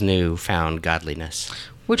with his newfound godliness.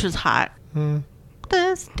 Which was hot.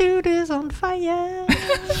 This dude is on fire.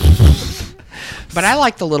 But I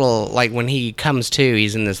like the little, like, when he comes to,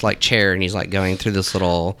 he's in this, like, chair, and he's, like, going through this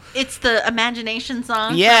little... It's the Imagination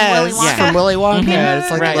song Yes, from Willy Wonka. from Willy Wonka. Yeah.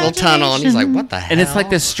 It's like Right. a little tunnel, and he's like, what the hell? And it's like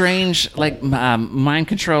this strange, like, mind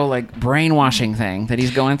control, like, brainwashing thing that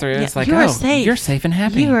he's going through. Yeah, It's like, you are oh, safe. you're safe and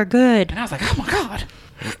happy. You are good. And I was like, oh, my God.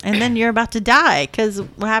 And then you're about to die, because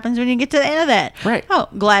what happens when you get to the end of that? Right. Oh,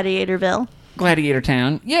 Gladiatorville. Gladiator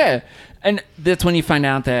Town. Yeah. And that's when you find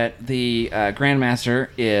out that the Grandmaster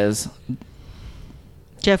is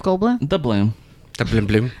Jeff Goldblum. the Bloom. The bloom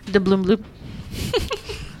bloom. The Bloom Bloom.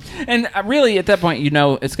 And really, at that point, you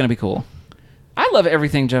know it's going to be cool. I love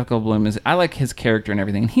everything Jeff Goldblum is. I like his character and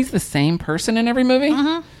everything. And he's the same person in every movie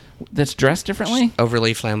that's dressed differently.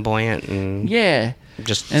 Overly flamboyant and Yeah.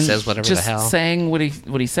 just And says whatever just the hell. saying what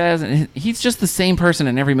he says. And he's just the same person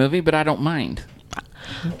in every movie, but I don't mind.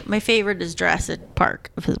 My favorite is Jurassic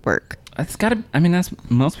Park of his work. It's got to. I mean, that's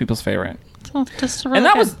most people's favorite. So just really And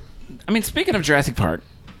that good. was, I mean, speaking of Jurassic Park,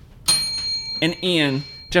 and Ian,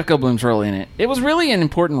 Jeff Goldblum's role in it, it was really an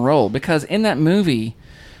important role because in that movie,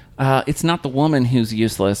 it's not the woman who's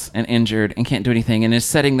useless and injured and can't do anything and is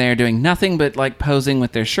sitting there doing nothing but like posing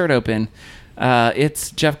with their shirt open.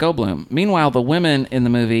 It's Jeff Goldblum. Meanwhile, the women in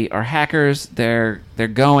the movie are hackers. They're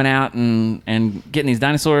going out and getting these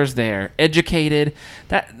dinosaurs. They're educated.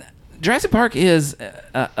 That Jurassic Park is, in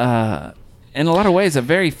a lot of ways, a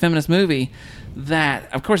very feminist movie.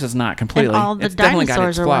 That, of course, it's not completely. all the It's definitely got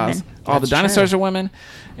dinosaurs its are flaws. women. All the That's dinosaurs true. are women,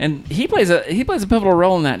 and he plays a pivotal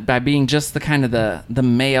role in that by being just the kind of the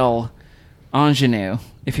male ingenue,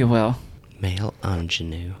 if you will. Male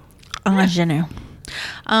ingenue. Ingenue.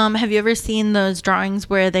 Have you ever seen those drawings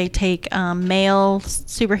where they take male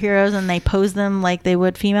superheroes and they pose them like they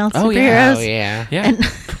would female Oh, superheroes? yeah. Oh, yeah. Yeah. And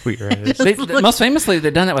Weirdos. Most famously,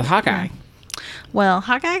 they've done that with Hawkeye. well,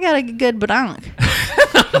 Hawkeye got a good badonk.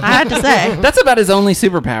 I had to say. That's about his only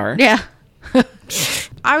superpower. Yeah.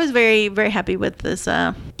 I was very, very happy with this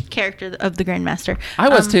character of the Grandmaster. I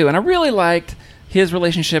was too, and I really liked his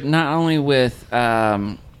relationship not only with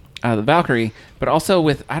the Valkyrie, but also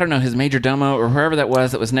with, I don't know, his major domo or whoever that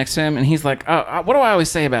was next to him. And he's like, oh, what do I always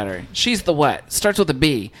say about her? She's the what? Starts with a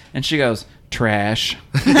B. And she goes, trash.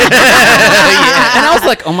 And I was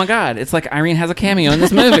like, oh my God, it's like Irene has a cameo in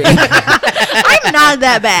this movie. I'm not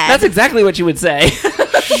that bad. That's exactly what you would say.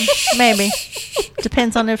 Maybe.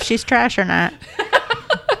 Depends on if she's trash or not.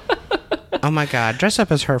 Oh, my God. Dress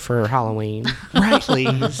up as her for Halloween. Right,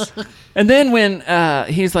 please. And then when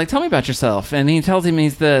he's like, tell me about yourself. And he tells him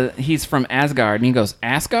he's from Asgard. And he goes,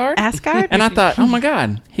 Asgard? Asgard? And I thought, oh my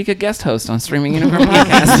God, he could guest host on Streaming Unicorn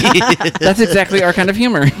Podcast. That's exactly our kind of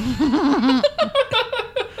humor.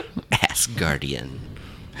 Asgardian.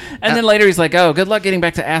 And then later he's like, oh, good luck getting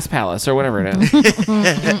back to Ass Palace or whatever it is.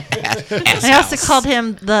 I also called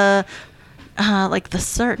him the, like the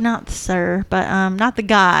sir, not the sir, but not the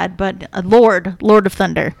god, but Lord of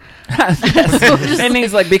Thunder. And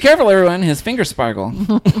he's like, be careful, everyone. His fingers sparkle.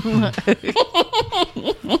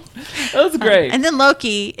 That was great. And then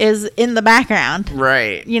Loki is in the background,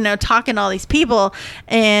 Right. you know, talking to all these people.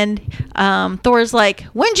 And Thor's like,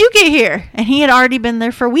 when'd you get here? And he had already been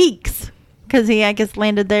there for weeks because he, I guess,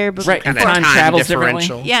 landed there before. Right, and Kinda time travels differently.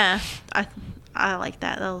 differential. Yeah. I like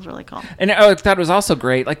that. That was really cool. And I thought it was also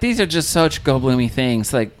great. Like, these are just such Goldbloomy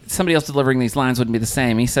things. Like, somebody else delivering these lines wouldn't be the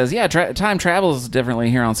same. He says, yeah, time travels differently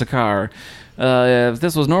here on Sakaar. If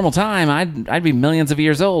this was normal time, I'd be millions of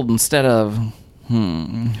years old instead of...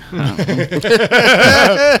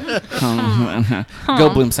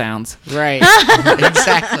 Goldblum sounds. Right.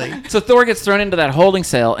 Exactly. So Thor gets thrown into that holding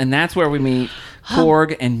cell, and that's where we meet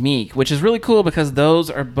Korg and Meek, which is really cool because those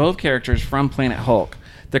are both characters from Planet Hulk.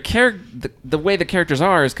 The way the characters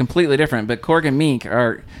are is completely different, but Korg and Meek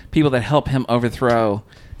are people that help him overthrow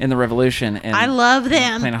in the Revolution. And I love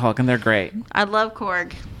them. Planet Hulk, and they're great. I love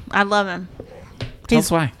Korg. I love him. Tell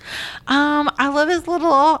us why. I love his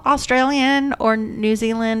little Australian or New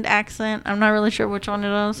Zealand accent. I'm not really sure which one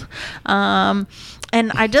it is.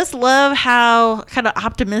 And I just love how kind of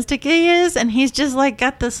optimistic he is, and he's just like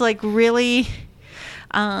got this like really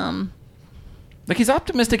Like, he's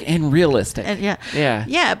optimistic and realistic.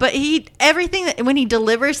 Yeah, but everything that when he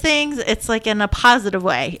delivers things, it's like in a positive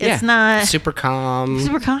way. It's not super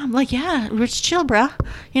calm. Like, yeah, Rich chill, bro.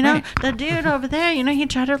 You know, Right. the dude over there, you know, he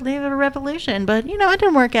tried to lead a revolution, but you know, it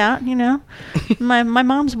didn't work out. You know, my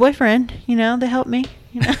mom's boyfriend, you know, they helped me.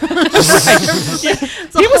 You know,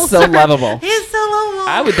 He was so lovable. He's so lovable.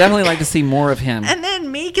 I would definitely like to see more of him. And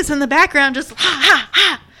then Meek is in the background, just ha ha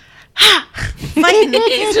ha ha, fighting.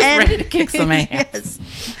 He's just ready to kick some ass. Yes.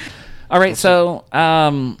 All right, so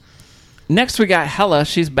next we got Hela.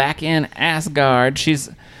 She's back in Asgard. She's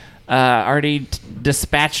already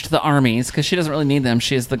dispatched the armies because she doesn't really need them.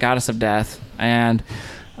 She is the goddess of death. And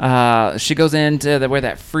she goes into where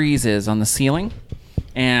that frieze is on the ceiling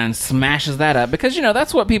and smashes that up because, you know,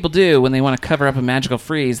 that's what people do when they want to cover up a magical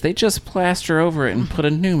freeze. They just plaster over it and put a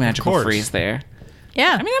new magical course. freeze there.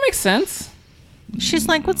 Yeah. I mean, that makes sense. She's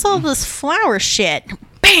like, what's all this flower shit?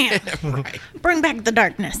 Bam! Right. Bring back the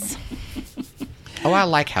darkness. Oh, I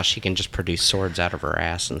like how she can just produce swords out of her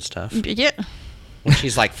ass and stuff. Yeah. When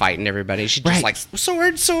she's like fighting everybody, she's just Right. like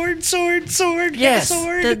sword, sword, sword, sword. Yes,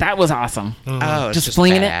 sword. that was awesome. Oh, it's Just just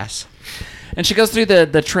flinging it. badass. And she goes through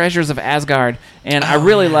the treasures of Asgard, and I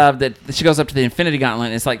really love that she goes up to the Infinity Gauntlet,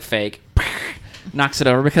 and it's like fake. Knocks it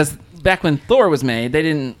over, because back when Thor was made, they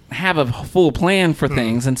didn't have a full plan for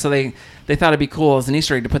things, and so they thought it'd be cool as an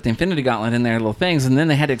Easter egg to put the Infinity Gauntlet in their little things, and then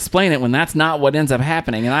they had to explain it when that's not what ends up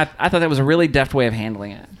happening, and I thought that was a really deft way of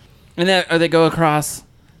handling it. And then they go across,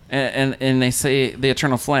 and they say the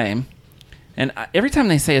Eternal Flame, and every time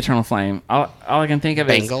they say Eternal Flame, all I can think of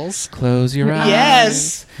Bengals. is close your eyes.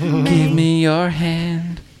 Yes. Give me your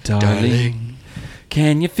hand, darling.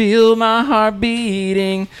 Can you feel my heart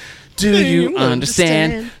beating? Do you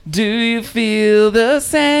understand? Do you feel the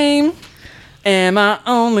same? Am I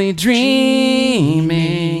only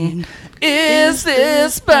dreaming? Is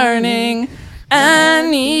this burning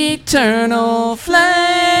an eternal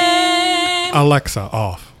flame? Alexa,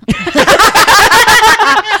 off.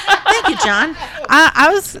 Thank you, John.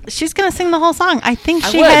 She's going to sing the whole song. I think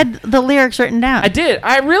she would. had the lyrics written down. I did.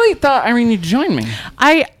 I really thought Irene you'd join me.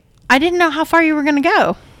 I didn't know how far you were going to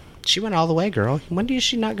go. She went all the way, girl. When did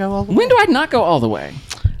she not go all the way? When do I not go all the way?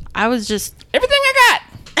 I was just Everything I got.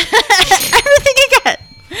 everything you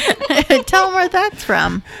got. Tell them where that's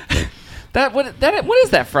from. What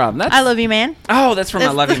is that from? That's I love you, man. Oh, that's from I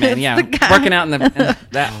That's Love You Man. the Yeah, guy. working out in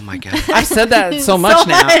that. Oh my god. I've said that so much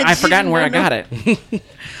now. much. I've forgotten where I got it.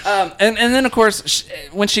 And then of course,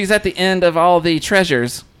 when she's at the end of all the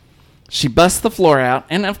treasures, she busts the floor out,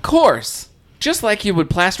 and of course, just like you would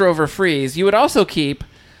plaster over a freeze, you would also keep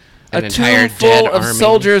An a entire tomb full dead of army.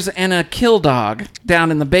 soldiers and a kill dog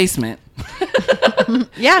down in the basement.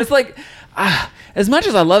 Yeah. It's like, as much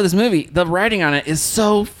as I love this movie, the writing on it is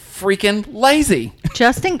so freaking lazy.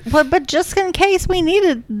 But just in case we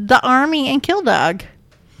needed the army and kill dog.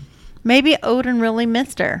 Maybe Odin really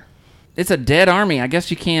missed her. It's a dead army. I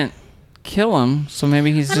guess you can't kill him, so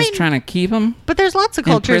maybe he's just trying to keep him. But there's lots of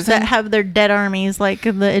In cultures that prison? have their dead armies, like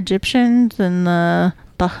the Egyptians and the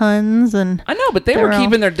Huns and I know, but they They're were all-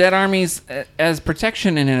 keeping their dead armies as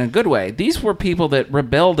protection and in a good way. These were people that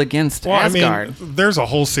rebelled against Well, Asgard. I mean, there's a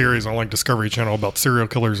whole series on like Discovery Channel about serial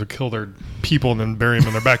killers who kill their people and then bury them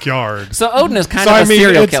in their backyard. So Odin is kind So, of a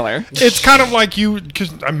serial it's, killer. It's kind of like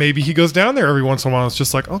because maybe he goes down there every once in a while. It's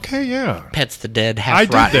just like, okay, yeah, Pets the dead, I half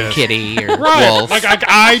did rotten this. kitty or right. wolf. Like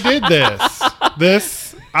I did this.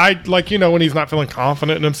 I like when he's not feeling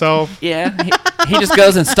confident in himself. Yeah, he just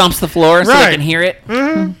goes and stomps the floor so they Right. can hear it.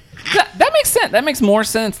 Mm-hmm. That makes sense. That makes more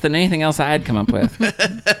sense than anything else I had come up with.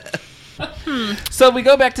 So we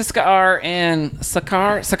go back to Sakaar,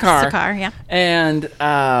 Sakaar, yeah. and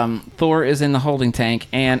Thor is in the holding tank,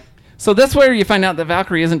 and so that's where you find out that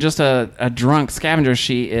Valkyrie isn't just a drunk scavenger.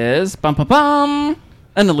 She is an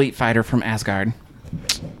elite fighter from Asgard.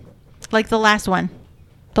 Like the last one.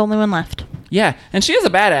 The only one left. Yeah, and she is a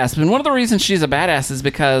badass. And one of the reasons she's a badass is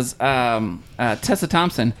because Tessa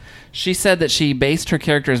Thompson, she said that she based her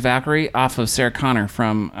character as Valkyrie off of Sarah Connor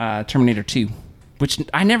from Terminator 2. Which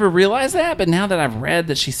I never realized that, but now that I've read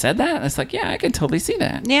that she said that, it's like, yeah, I can totally see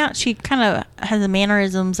that. Yeah, she kind of has the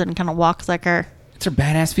mannerisms and kind of walks like her. It's her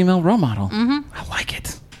badass female role model. Mm-hmm. I like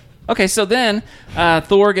it. Okay, so then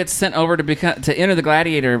Thor gets sent over to enter the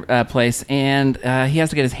gladiator place, and he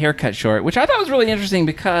has to get his hair cut short, which I thought was really interesting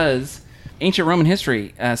because ancient Roman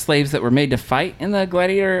history, slaves that were made to fight in the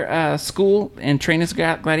gladiator school and train as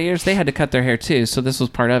gladiators, they had to cut their hair too. So this was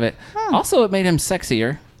part of it. Also, it made him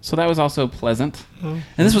sexier. So that was also pleasant. And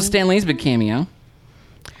this was Stan Lee's big cameo.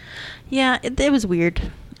 Yeah, it was weird.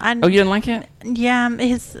 Oh, you didn't like it? Yeah,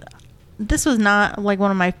 this was not like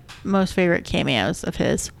one of my most favorite cameos of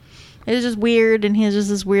his. It was just weird, and he has just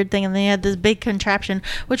this weird thing, and then he had this big contraption,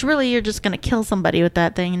 which really you're just going to kill somebody with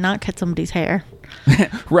that thing and not cut somebody's hair.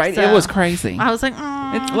 Right? So, it was crazy. I was like,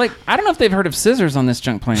 It's like, I don't know if they've heard of scissors on this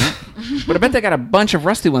junk planet, but I bet they got a bunch of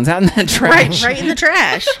rusty ones out in that trash. right in the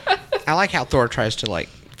trash. I like how Thor tries to like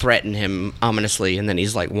threaten him ominously, and then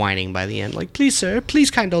he's like whining by the end, like, "Please, sir, please,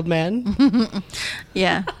 kind old man."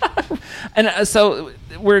 Yeah. And so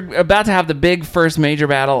we're about to have the big first major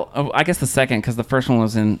battle. I guess the second, because the first one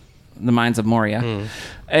was in the Mines of Moria.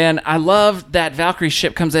 And I love that Valkyrie's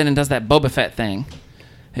ship comes in and does that Boba Fett thing.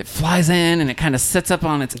 It flies in and it kind of sits up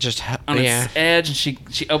on its its edge, and she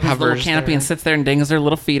opens the little canopy and sits there and dangles her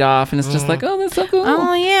little feet off, and it's just like, oh, that's so cool.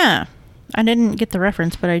 Oh, yeah. I didn't get the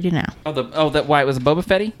reference, but I do now. That why it was a Boba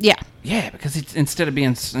Fetty? Yeah. Yeah, because instead of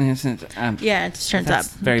being Yeah, it just turns up.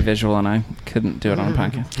 Very visual, and I couldn't do it on a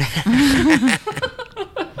podcast.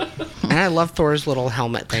 And I love Thor's little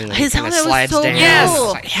helmet thing that His kind of helmet was slides so down. cool. Yes.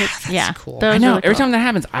 Like, that's Yeah. cool. That I was know. really Every cool. time that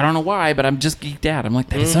happens, I don't know why, but I'm just geeked out. I'm like,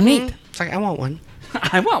 that is so neat. It's like, I want one.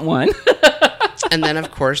 I want one. And then,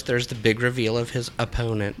 of course, there's the big reveal of his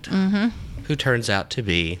opponent, who turns out to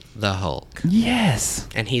be the Hulk. Yes.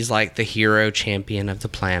 And he's like the hero champion of the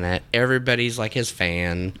planet. Everybody's like his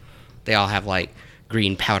fan. They all have like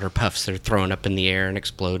green powder puffs that are thrown up in the air and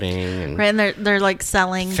exploding. And Right, and they're like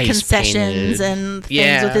selling face concessions painted. and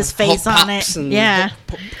things with his face Hulk on it. pops and Yeah.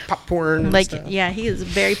 popcorn. and Like, stuff. yeah, he is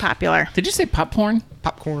very popular. Did you say pop porn?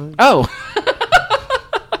 Popcorn. Oh.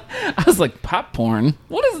 I was like, pop porn?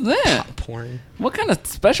 What is that? Popcorn. What kind of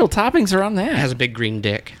special toppings are on that? It has a big green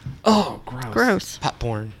dick. Oh, gross. Gross.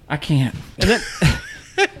 Popcorn. I can't. And then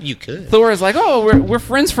You could. Thor is like, oh, we're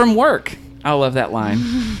friends from work. I love that line.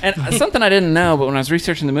 And something I didn't know, but when I was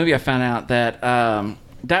researching the movie, I found out that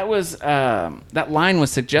that line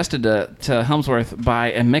was suggested to Helmsworth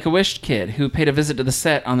by a Make-A-Wish kid who paid a visit to the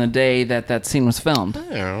set on the day that scene was filmed.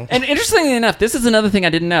 Oh. And interestingly enough, this is another thing I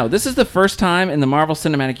didn't know. This is the first time in the Marvel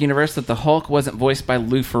Cinematic Universe that the Hulk wasn't voiced by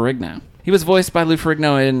Lou Ferrigno. He was voiced by Lou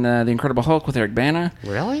Ferrigno in The Incredible Hulk with Eric Bana.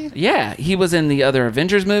 Really? Yeah, he was in the other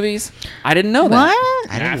Avengers movies. I didn't know that. What?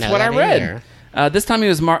 I didn't That's know what that I read. either. This time he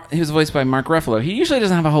was voiced by Mark Ruffalo. He usually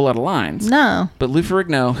doesn't have a whole lot of lines. No. But Lou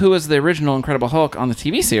Ferrigno, who was the original Incredible Hulk on the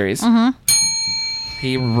TV series,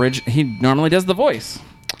 he normally does the voice.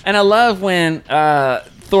 And I love when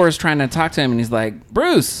Thor is trying to talk to him, and he's like,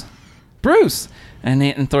 Bruce,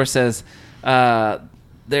 and Thor says,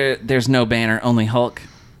 "There's no Banner, only Hulk,"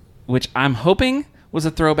 which I'm hoping was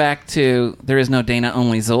a throwback to "There is no Dana,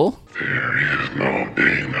 only Zool."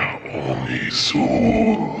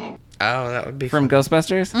 Oh, that would be From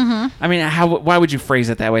Ghostbusters? Mm-hmm. I mean, why would you phrase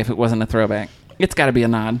it that way if it wasn't a throwback? It's got to be a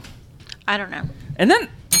nod. I don't know. And then,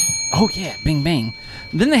 oh yeah, bing bang.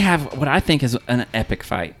 Then they have what I think is an epic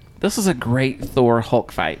fight. This is a great Thor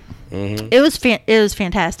Hulk fight. It was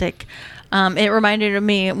fantastic. It reminded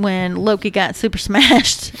me when Loki got super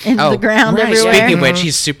smashed into the ground right. everywhere. Speaking of which,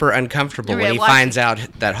 he's super uncomfortable when he Watch- finds out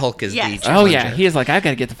that Hulk is Yes. the Oh yeah, challenger. he is like, I got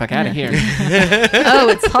to get the fuck out of here. Oh,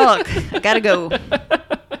 it's Hulk. I gotta go.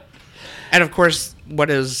 And of course, what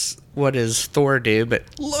does Thor do? But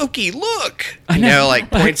Loki, look! You know, like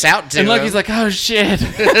points out to And him. Loki's like, oh shit.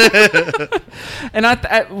 And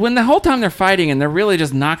when the whole time they're fighting and they're really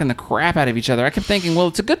just knocking the crap out of each other, I kept thinking, well,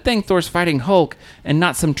 it's a good thing Thor's fighting Hulk and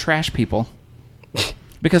not some trash people.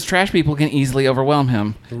 Because trash people can easily overwhelm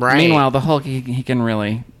him. Right. Meanwhile, the Hulk, he can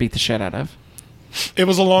really beat the shit out of. It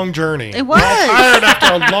was a long journey. It was. We're all tired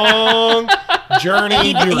after a long journey.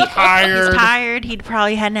 You were He's tired. tired. He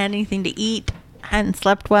probably hadn't had anything to eat. Hadn't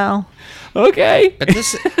slept well. Okay. But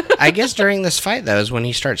this, I guess, during this fight though, is when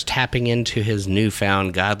he starts tapping into his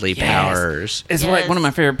newfound godly powers. It's Yes. like one of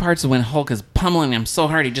my favorite parts is when Hulk is pummeling him so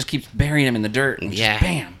hard he just keeps burying him in the dirt. And Yeah. just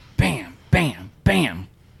bam, bam, bam, bam.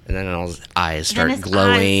 And then all his eyes Then start his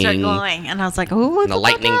glowing. eyes start glowing, and I was like, "Oh!" And the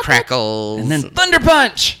lightning crackles. And then Thunder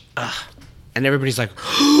Punch. and everybody's like,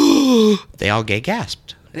 they all get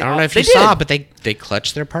gasped. I don't know if they you saw, did. but they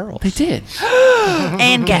clutched their pearls. They did.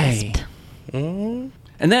 and gasped. And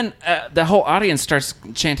then the whole audience starts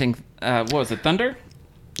chanting, what was it, Thunder?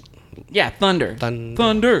 Yeah, Thunder. Thunder.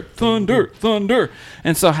 Thunder, Thunder, Thunder.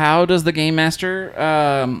 And so how does the Game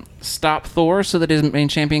Master stop Thor so that his main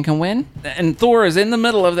champion can win? And Thor is in the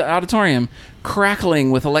middle of the auditorium,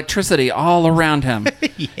 crackling with electricity all around him.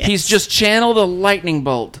 He's just channeled a lightning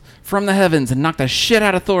bolt from the heavens and knocked the shit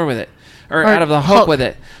out of Thor with it. or out of the Hulk with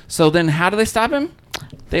it. So then how do they stop him?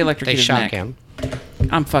 They electrocute his shock neck. him.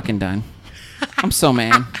 I'm fucking done. I'm so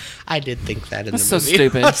mad. I did think that in That's the so movie.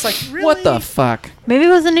 stupid. I was like, really? What the fuck? Maybe it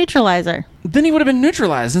was a neutralizer. Then he would have been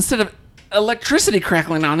neutralized instead of electricity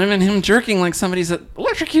crackling on him and him jerking like somebody's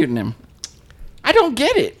electrocuting him. I don't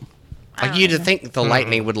get it. Like you'd think the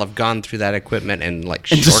lightning would have gone through that equipment and like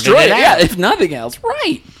And shorted destroy it it, out. yeah, if nothing else.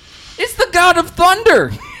 Right. It's the god of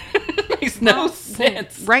thunder. Makes no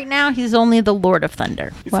sense. Right now, he's only the Lord of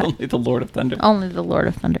Thunder. He's What? only the Lord of Thunder. Only the Lord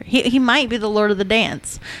of Thunder. He might be the Lord of the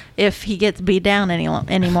Dance if he gets beat down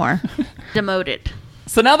anymore. Demoted.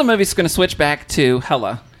 So now the movie's going to switch back to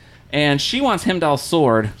Hela. And she wants Heimdall's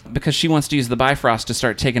sword because she wants to use the Bifrost to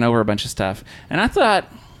start taking over a bunch of stuff. And I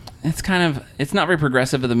thought it's not very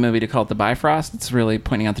progressive of the movie to call it the Bifrost. It's really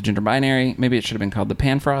pointing out the gender binary. Maybe it should have been called the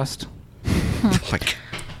Panfrost. Oh my God.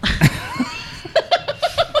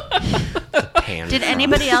 Did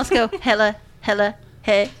anybody else go, Hella,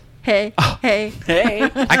 hey, hey, hey? Hey.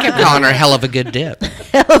 I kept calling her hell of a good dip.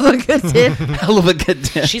 Hell of a good tip. Hell of a good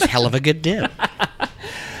dip. She's hell of a good dip.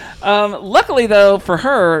 Luckily, though, for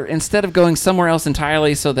her, instead of going somewhere else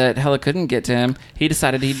entirely so that Hela couldn't get to him, he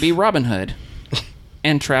decided he'd be Robin Hood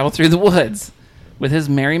and travel through the woods with his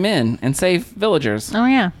merry men and save villagers. Oh,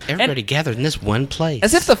 yeah. Everybody gathered in this one place.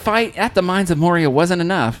 As if the fight at the Mines of Moria wasn't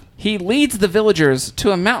enough, he leads the villagers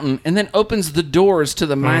to a mountain and then opens the doors to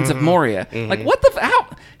the Mines of Moria. Like, what the...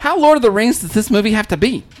 How Lord of the Rings does this movie have to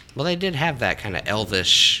be? Well, they did have that kind of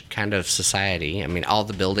elvish kind of society. I mean, all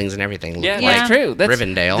the buildings and everything looked Yeah, like that's true. That's,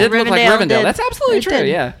 Rivendell. Did look like Rivendell Rivendell. did. That's absolutely It true, did.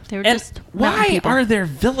 yeah. They were And just mountain why people. are there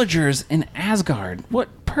villagers in Asgard?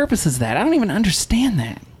 What purpose is that? I don't even understand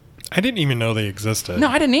that. I didn't even know they existed. No,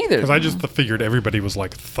 I didn't either. Because I just figured everybody was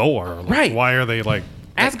like Thor. Like, Right. Why are they like...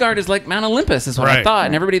 Asgard is like Mount Olympus, is what I Right. thought,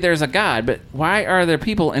 and everybody there is a god. But why are there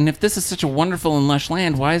people? And if this is such a wonderful and lush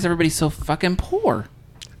land, why is everybody so fucking poor?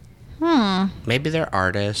 Maybe they're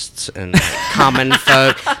artists and like, common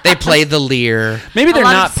folk. They play the lyre. Maybe they're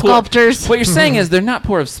lot not of poor. sculptors. What you're saying is they're not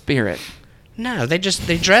poor of spirit. No, they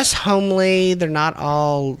dress homely. They're not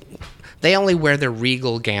all. They only wear their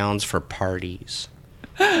regal gowns for parties.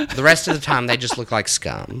 The rest of the time, they just look like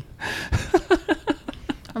scum.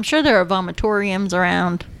 I'm sure there are vomitoriums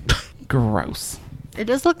around. Gross. It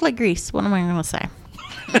does look like Greece. What am I going to say?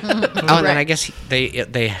 Oh, and then I guess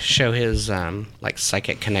they show his like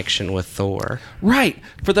psychic connection with Thor. Right,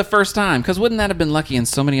 for the first time. Because wouldn't that have been lucky in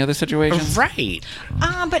so many other situations? Right.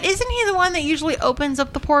 But isn't he the one that usually opens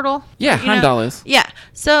up the portal? Yeah, You know? Heimdall is. Yeah.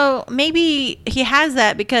 So maybe he has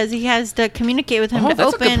that because he has to communicate with him Oh, to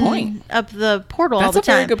that's a good open point. up the portal all That's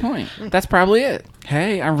the a very time. good point. That's probably it.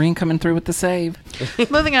 Hey, Irene coming through with the save.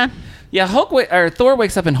 Moving on. Yeah, Thor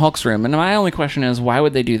wakes up in Hulk's room, and my only question is, why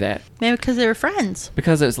would they do that? Maybe because they were friends.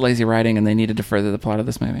 Because it was lazy writing, and they needed to further the plot of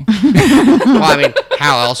this movie. Well, I mean,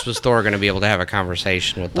 how else was Thor going to be able to have a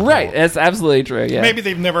conversation with the Right, Hulk? that's absolutely true. Yeah, Maybe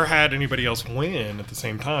they've never had anybody else win at the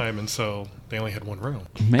same time, and so they only had one room.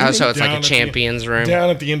 Maybe. Oh, so it's Down like a at the- champions room. Down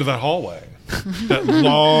at the end of that hallway. That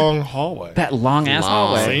long hallway. that long ass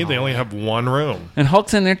Long. hallway. See, they only have one room. And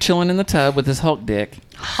Hulk's in there chilling in the tub with his Hulk dick.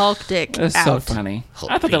 Hulk dick That's out. so funny.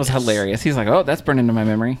 Hulk I thought that was penis. hilarious. He's like, oh, that's burned into my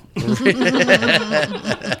memory.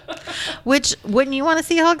 Which, wouldn't you want to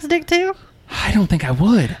see Hulk's dick too? I don't think I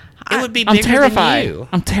would. It would be I'm bigger terrified. than you.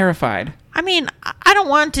 I'm terrified. I mean, I don't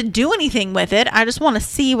want to do anything with it. I just want to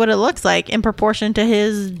see what it looks like in proportion to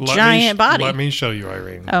his giant body. Let me show you,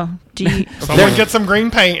 Irene. Oh, do you? Someone get some green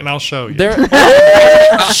paint and I'll show you. There.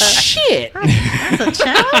 Oh, shit! That's a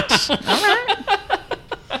challenge. All right.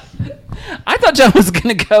 I thought John was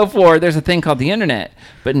gonna go for there's a thing called the internet,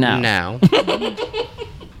 but no. No.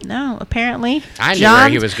 No, apparently. I knew where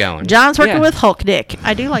he was going. John's working Yeah. with Hulk dick.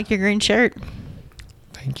 I do like your green shirt.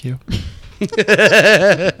 Thank you.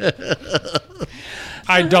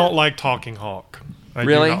 I don't like Talking Hulk. I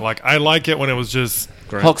Really? do not like. I like it when it was just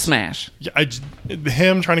Hulk smash.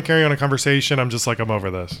 him trying to carry on a conversation. I'm just like, I'm over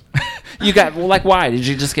this. You got like why? Did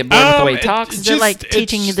you just get bored with the way he talks? Is it like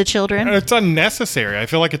teaching it's- the children? It's unnecessary. I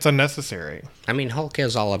feel like it's unnecessary. I mean, Hulk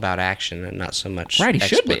is all about action and not so much Right, he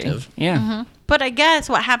should be. expletive. Yeah. But I guess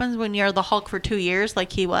what happens when you're the Hulk for 2 years,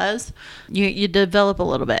 like he was, you develop a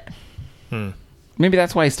little bit. Maybe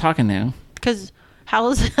that's why he's talking now. Because how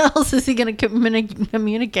else is he going to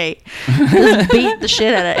communicate? Just beat the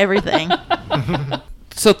shit out of everything.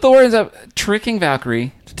 So Thor ends up tricking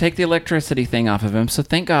Valkyrie to take the electricity thing off of him. So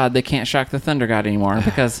thank God they can't shock the Thunder God anymore,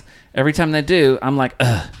 because every time they do, I'm like,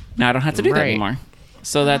 ugh, now I don't have to do that Right. anymore.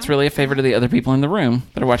 So that's really a favor to the other people in the room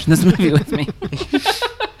that are watching this movie with me.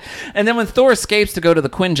 And then when Thor escapes to go to the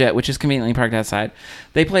Quinjet, which is conveniently parked outside,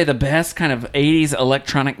 they play the best kind of 80s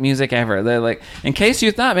electronic music ever. They're like, in case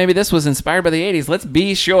you thought maybe this was inspired by the 80s, let's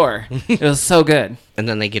be sure. It was so good. And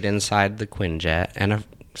then they get inside the Quinjet, and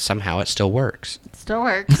somehow it still works. Still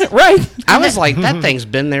works. Right. I was like, that thing's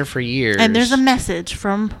been there for years. And there's a message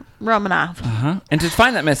from Romanov. And to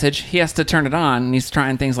find that message, he has to turn it on, and he's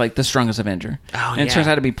trying things like The Strongest Avenger. Oh, and it yeah. turns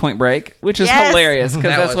out to be Point Break, which is Yes. hilarious,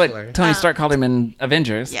 because That that's was what hilarious. Tony Stark called him in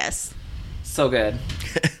Avengers. Yes. So good.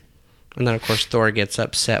 And then, of course, Thor gets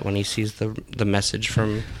upset when he sees the message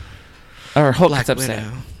from Or Hulk Black gets upset.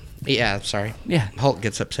 Widow. Yeah, sorry. Yeah. Hulk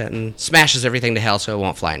gets upset and smashes everything to hell so it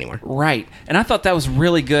won't fly anymore. Right. And I thought that was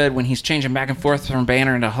really good when he's changing back and forth from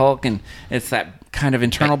Banner into Hulk, and it's that kind of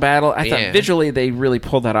internal battle. I thought Yeah. visually they really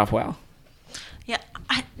pulled that off well. Yeah.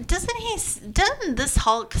 Doesn't this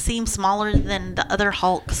Hulk seem smaller than the other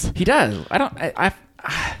Hulks? He does. I don't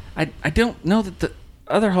know that the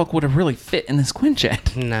other Hulk would have really fit in this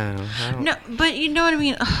Quinjet. No. I don't. No, but you know what I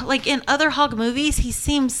mean? Like in other Hulk movies, he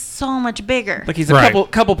seems so much bigger. Like he's a Right.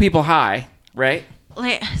 couple people high, right?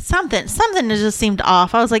 Like something that just seemed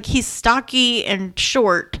off. I was like, he's stocky and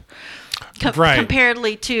short. Right.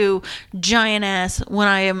 Comparatively to giant ass. When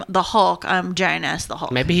I am the Hulk, I'm giant ass the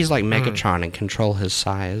Hulk. Maybe he's like Megatron and control his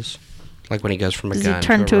size. Like when he goes from a Does he gun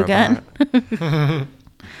turn to a gun? robot.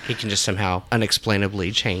 He can just somehow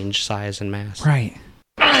unexplainably change size and mass. Right.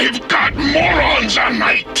 I've got morons on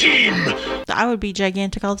my team! I would be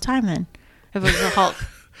gigantic all the time then, if it was a Hulk.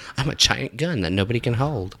 I'm a giant gun that nobody can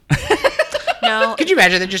hold. No, Could you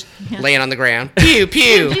imagine they're just laying on the ground? Pew,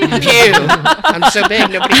 pew, pew. I'm so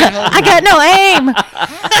big, nobody can hold me. I got no aim.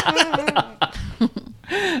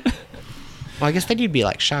 Well, I guess then you'd be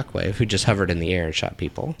like Shockwave, who just hovered in the air and shot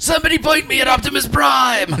people. Somebody point me at Optimus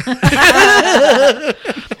Prime.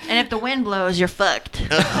 And if the wind blows, you're fucked.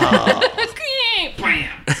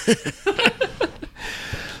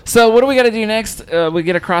 So what do we got to do next? We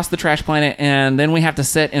get across the trash planet, and then we have to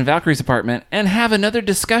sit in Valkyrie's apartment and have another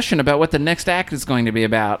discussion about what the next act is going to be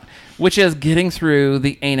about, which is getting through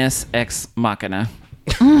the anus ex machina.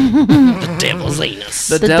 Devil's anus.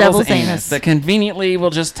 The devil's devil's anus. anus that conveniently will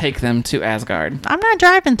just take them to Asgard. I'm not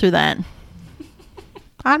driving through that.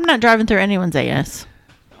 I'm not driving through anyone's anus.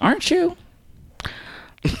 Aren't you?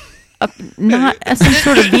 Not as some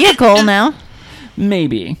sort of vehicle now.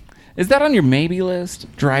 Maybe. Is that on your maybe list?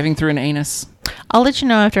 Driving through an anus? I'll let you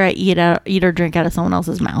know after I eat or drink out of someone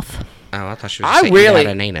else's mouth. Oh, I thought she was I saying really,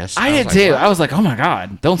 an anus. I was did like, too. what? I was like, oh my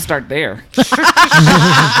god, don't start there.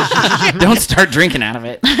 Don't start drinking out of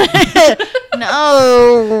it.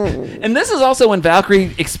 No. And this is also when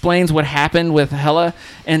Valkyrie explains what happened with Hela,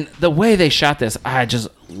 and the way they shot this, I just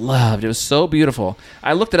loved. It was so beautiful.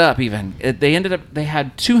 I looked it up even. They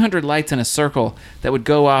had 200 lights in a circle that would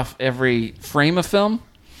go off every frame of film,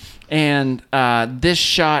 and this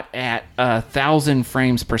shot at 1,000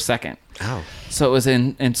 frames per second. Oh. So it was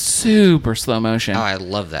in super slow motion. Oh, I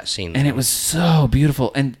love that scene. And it was so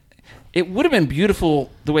beautiful. And it would have been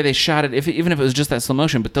beautiful the way they shot it, even if it was just that slow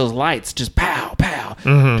motion. But those lights just pow, pow,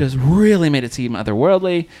 just really made it seem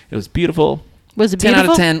otherworldly. It was beautiful. Was it 10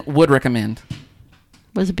 beautiful? out of 10, would recommend.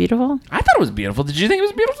 Was it beautiful? I thought it was beautiful. Did you think it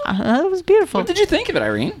was beautiful? I thought it was beautiful. What did you think of it,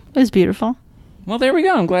 Irene? It was beautiful. Well, there we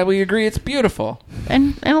go. I'm glad we agree it's beautiful.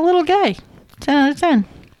 And a little gay. 10 out of 10.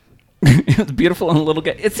 It was beautiful and a little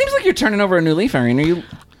gay. It seems like you're turning over a new leaf, Irene. Are you?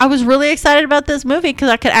 I was really excited about this movie because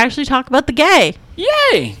I could actually talk about the gay.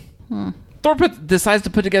 Yay! Thor decides to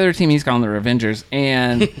put together a team he's calling the Revengers,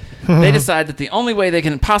 and they decide that the only way they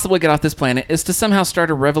can possibly get off this planet is to somehow start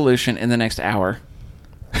a revolution in the next hour.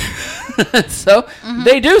 So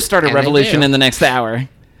they do start a And they revolution do. in the next hour.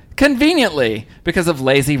 Conveniently, because of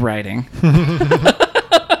lazy writing.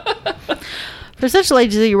 For such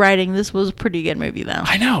lazy writing, this was a pretty good movie, though.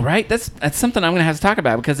 I know, right? That's something I'm going to have to talk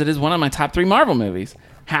about because it is one of my top 3 Marvel movies.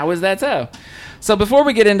 How is that so? So before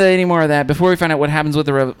we get into any more of that, before we find out what happens with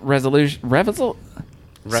the resolution...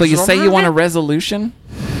 So you say you want a resolution?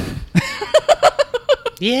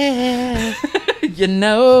 Yeah. You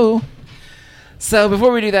know. So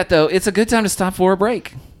before we do that, though, it's a good time to stop for a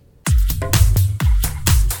break.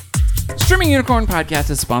 Streaming Unicorn Podcast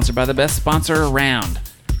is sponsored by the best sponsor around.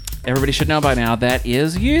 Everybody should know by now that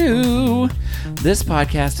is you. This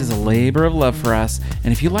podcast is a labor of love for us,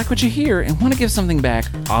 and if you like what you hear and want to give something back,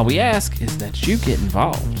 all we ask is that you get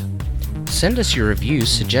involved. Send us your reviews,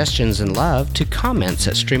 suggestions, and love to comments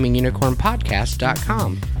at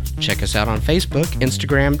streamingunicornpodcast.com. Check us out on Facebook,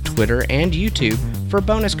 Instagram, Twitter, and YouTube for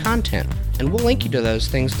bonus content, and we'll link you to those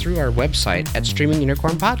things through our website at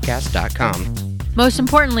streamingunicornpodcast.com. Most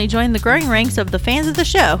importantly, join the growing ranks of the fans of the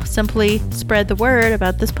show. Simply spread the word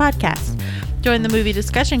about this podcast. Join the movie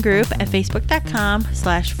discussion group at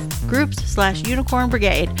facebook.com/groups/Unicorn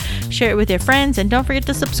Brigade. Share it with your friends, and don't forget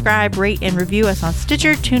to subscribe, rate, and review us on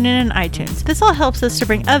Stitcher, TuneIn, and iTunes. This all helps us to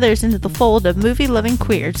bring others into the fold of movie-loving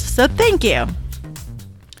queers, so thank you.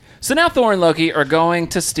 So now Thor and Loki are going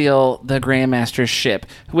to steal the Grandmaster's ship,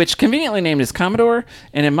 which conveniently named is Commodore,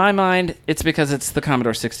 and in my mind, it's because it's the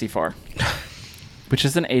Commodore 64, which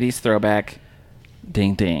is an 80s throwback.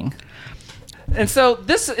 Ding, ding. And so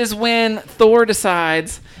this is when Thor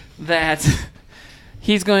decides that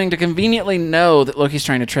he's going to conveniently know that Loki's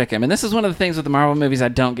trying to trick him. And this is one of the things with the Marvel movies I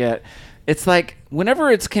don't get. It's like, whenever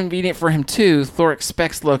it's convenient for him to, Thor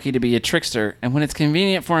expects Loki to be a trickster. And when it's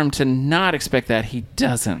convenient for him to not expect that, he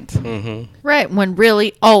doesn't. Mm-hmm. Right, when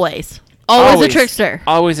really, always a trickster.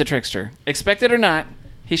 Always a trickster. Expect it or not,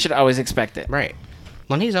 he should always expect it. Right.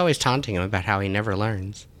 When he's always taunting him about how he never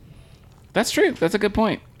learns. That's true. That's a good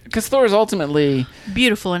point. Because Thor is ultimately...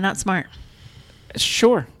 Beautiful and not smart.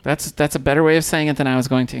 Sure. That's a better way of saying it than I was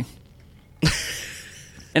going to.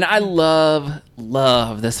 And I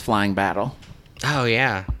love this flying battle. Oh,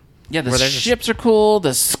 yeah. Yeah, the ships are cool.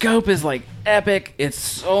 The scope is, like, epic. It's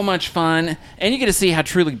so much fun. And you get to see how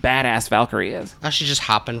truly badass Valkyrie is. Oh, she's just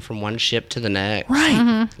hopping from one ship to the next. Right.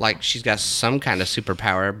 Mm-hmm. Like, she's got some kind of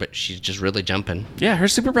superpower, but she's just really jumping. Yeah, her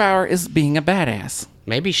superpower is being a badass.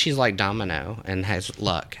 Maybe she's like Domino and has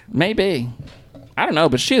luck. Maybe. I don't know,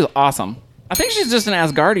 but she is awesome. I think she's just an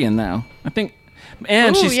Asgardian, though.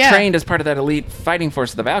 And she's trained as part of that elite fighting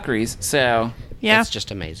force of the Valkyries, so... Yeah. It's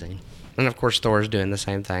just amazing. And of course, Thor's doing the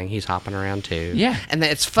same thing. He's hopping around too. Yeah. And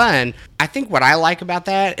it's fun. I think what I like about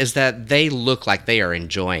that is that they look like they are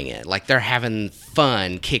enjoying it. Like they're having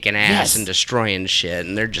fun kicking ass and destroying shit.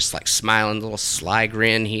 And they're just like smiling, a little sly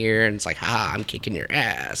grin here. And it's like, I'm kicking your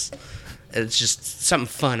ass. It's just something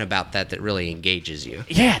fun about that really engages you.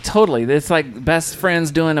 Yeah, totally. It's like best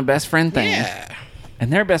friends doing a best friend thing. Yeah.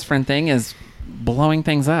 And their best friend thing is blowing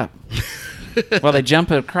things up. While they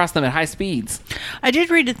jump across them at high speeds. I did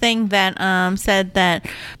read a thing that said that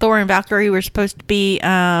Thor and Valkyrie were supposed to be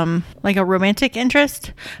like a romantic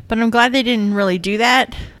interest, but I'm glad they didn't really do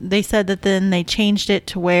that. They said that then they changed it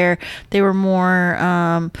to where they were more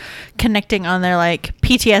connecting on their like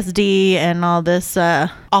PTSD and all this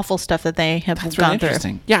awful stuff that they have That's gone really through.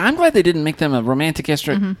 interesting. Yeah, I'm glad they didn't make them a romantic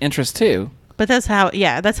interest too. But that's how it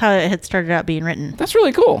had started out being written. That's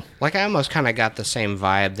really cool. Like, I almost kind of got the same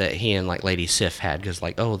vibe that he and, like, Lady Sif had. Because,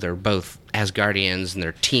 like, they're both Asgardians and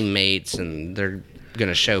they're teammates and they're going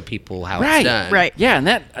to show people how it's done. Right. Yeah,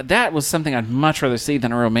 and that was something I'd much rather see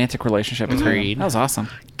than a romantic relationship. Agreed. That was awesome.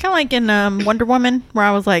 Kind of like in Wonder Woman, where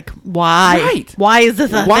I was like, why? Right. Why is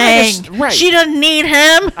this a thing? Right. She doesn't need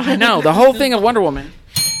him. I know. The whole thing of Wonder Woman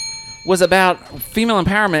was about female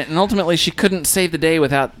empowerment, and ultimately she couldn't save the day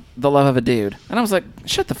without the love of a dude. And I was like,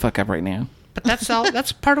 shut the fuck up right now. But that's all.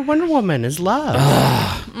 That's part of Wonder Woman is love.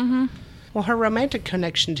 Well, her romantic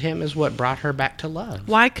connection to him is what brought her back to love.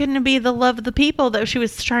 Why couldn't it be the love of the people that she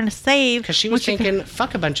was trying to save? Because she was thinking,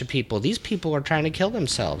 fuck a bunch of people. These people are trying to kill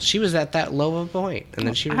themselves. She was at that low of a point. And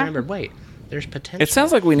then she remembered, wait, there's potential. It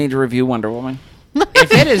sounds like we need to review Wonder Woman.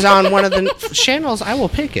 If it is on one of the channels, I will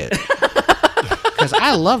pick it. Because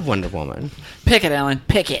I love Wonder Woman. Pick it, Alan.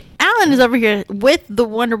 Pick it. Alan is over here with the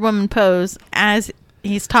Wonder Woman pose as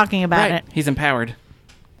he's talking about it. He's empowered.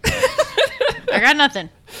 I got nothing.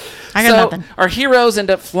 Our heroes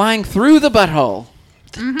end up flying through the butthole.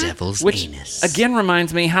 The devil's Which, anus. again,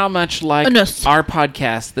 reminds me how much like Anus. our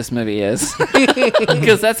podcast this movie is.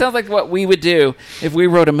 Because that sounds like what we would do if we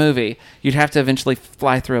wrote a movie. You'd have to eventually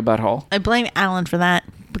fly through a butthole. I blame Alan for that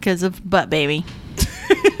because of Butt Baby.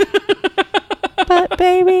 Butt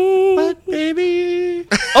Baby. But baby.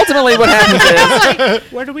 Ultimately, what happens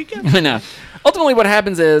is... Where do we go? I know. Ultimately, what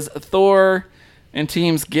happens is Thor and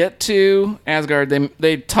teams get to Asgard.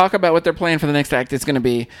 They talk about what their plan for the next act is going to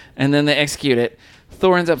be, and then they execute it.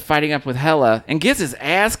 Thor ends up fighting up with Hela and gets his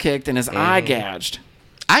ass kicked and his eye gouged.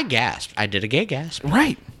 I gasped. I did a gay gasp.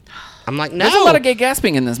 Right. I'm like, no. There's a lot of gay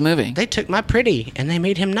gasping in this movie. They took my pretty and they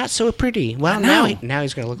made him not so pretty. Well, now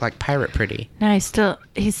he's going to look like pirate pretty. No,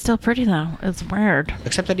 he's still pretty though. It's weird.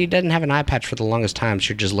 Except that he doesn't have an eye patch for the longest time, so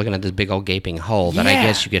you're just looking at this big old gaping hole that I Yeah.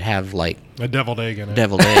 guess you could have like A deviled egg in it.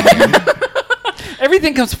 deviled egg.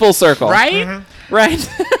 Everything comes full circle. Right? Right.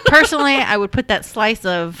 Personally, I would put that slice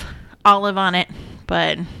of olive on it,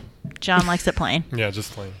 but John likes it plain. Yeah,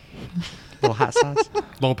 just plain. Little hot sauce.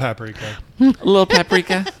 Little paprika. A little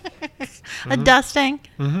paprika. A dusting.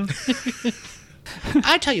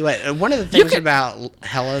 I tell you what, one of the things about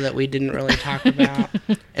Hela that we didn't really talk about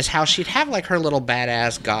is how she'd have like her little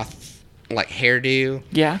badass goth like hairdo.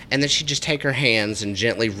 Yeah. And then she'd just take her hands and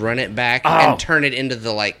gently run it back Oh. and turn it into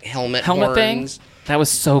the like helmet Helmet thing? horns. That was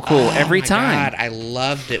so cool every Oh my time. God, I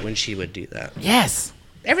loved it when she would do that. Yes.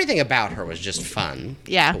 Everything about her was just fun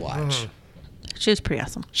Yeah. to watch. She was pretty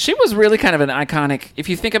awesome. She was really kind of an iconic. If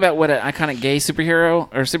you think about what an iconic gay superhero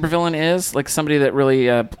or supervillain is, like somebody that really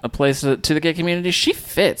plays to the gay community, she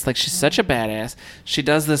fits. Like she's such a badass. She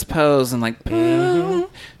does this pose and like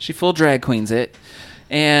she full drag queens it.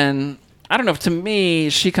 And I don't know. To me,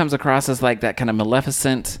 she comes across as like that kind of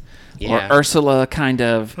Maleficent Yeah. or Ursula kind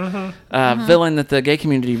of villain that the gay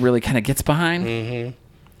community really kind of gets behind.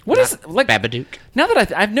 What is like Babadook. now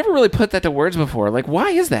that I've never really put that to words before. Like, why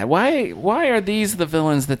is that? Why are these the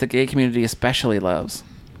villains that the gay community especially loves?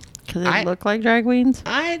 Because they I- look like drag queens.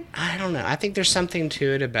 I don't know. I think there's something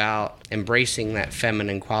to it about embracing that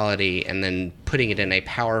feminine quality and then putting it in a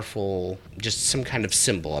powerful, just some kind of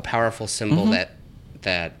symbol, a powerful symbol that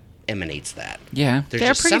emanates that. Yeah, There's They're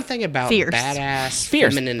just pretty something about fierce. badass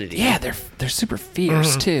fierce femininity. Yeah, they're super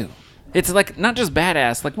fierce too. It's like not just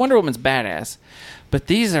badass. Like Wonder Woman's badass, but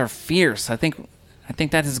these are fierce. I think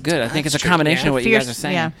that is good. I think it's a That's true, combination yeah. of what you guys are Fierce,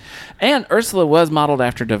 saying. yeah. And Ursula was modeled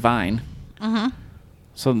after Divine.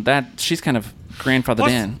 So that she's kind of grandfathered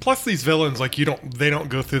in. Plus, these villains, like they don't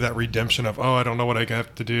go through that redemption of, oh, I don't know what I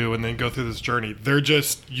have to do, and then go through this journey. They're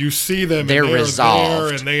just, you see them, They're and they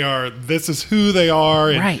resolved. are there, and this is who they are,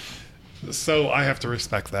 and Right. So I have to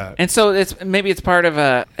respect that. And so it's part of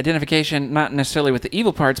identification, not necessarily with the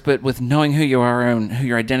evil parts, but with knowing who you are and who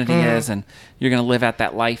your identity is, and you're going to live out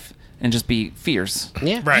that life and just be fierce.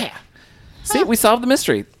 Yeah. Right. Yeah. See, we solved the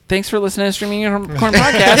mystery. Thanks for listening to Streaming Unicorn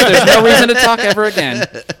Podcast. There's no reason to talk ever again.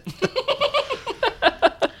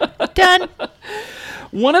 Done.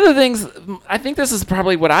 One of the things, I think this is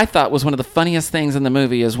probably what I thought was one of the funniest things in the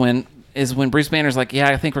movie is when Bruce Banner's like, yeah,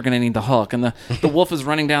 I think we're going to need the Hulk. And the wolf is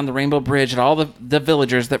running down the Rainbow Bridge at all the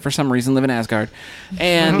villagers that for some reason live in Asgard.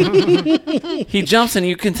 And he jumps, and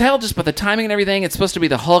you can tell just by the timing and everything, it's supposed to be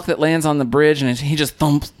the Hulk that lands on the bridge, and he just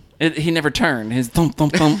thumps. He never turned. His thump,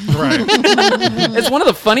 thump, thump. Right. It's one of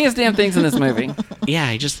the funniest damn things in this movie.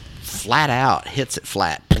 Yeah, he just flat out hits it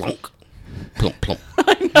flat. Plunk. Plump, plump.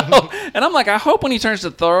 And I'm like, I hope when he turns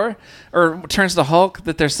to Thor or turns to Hulk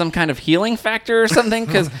that there's some kind of healing factor or something,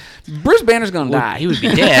 because Bruce Banner's going to die. He would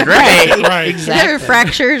be dead, right? Right. There are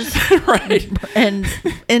fractures right. and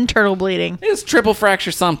internal bleeding. It's triple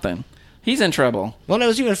fracture something. He's in trouble. Well, it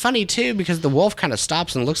was even funny, too, because the wolf kind of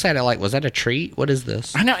stops and looks at it like, was that a treat? What is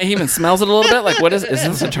this? I know. He even smells it a little bit. Like, what is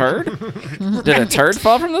this a turd? Did a turd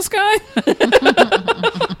fall from the sky?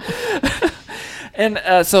 And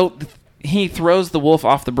so he throws the wolf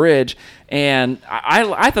off the bridge, and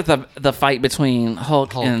I thought the fight between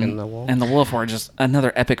Hulk and the wolf. and the wolf were just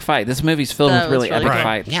another epic fight. This movie's filled That with really was really epic cool.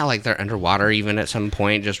 fights. Yeah, like they're underwater even at some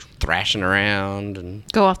point, just thrashing around. And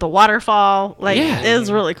Go off the waterfall. Like, Yeah. it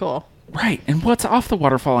was really cool. Right. And what's off the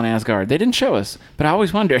waterfall in Asgard? They didn't show us, but I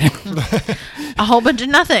always wondered. A whole bunch of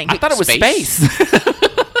nothing. I thought it was space.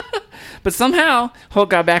 But somehow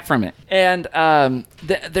Hulk got back from it. And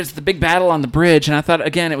there's the big battle on the bridge, and I thought,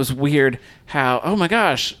 again, it was weird how, oh my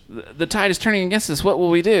gosh, the tide is turning against us. What will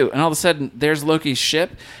we do? And all of a sudden, there's Loki's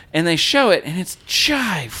ship, and they show it, and it's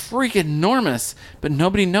freaking enormous, but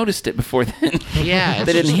nobody noticed it before then. yeah,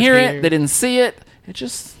 They didn't hear it. They didn't see it. It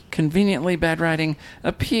just conveniently, bad writing,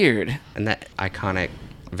 appeared. And that iconic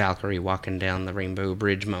Valkyrie walking down the Rainbow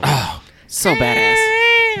Bridge moment. Oh, so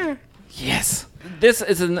badass. Yes. This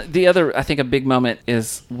is the other, I think, a big moment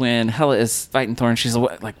is when Hela is fighting Thor, and she's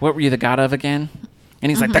like, what were you the god of again?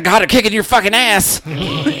 And he's like, the god of kicking your fucking ass. And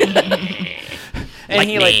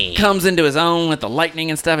he like comes into his own with the lightning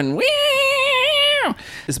and stuff, and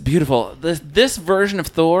it's beautiful. This version of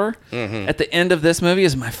Thor at the end of this movie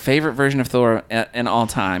is my favorite version of Thor in all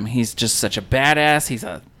time. He's just such a badass. He's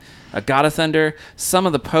a god of thunder. Some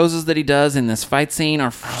of the poses that he does in this fight scene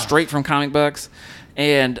are straight from comic books.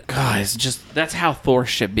 And guys, that's how Thor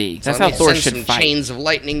should be. That's how Thor should some fight. chains of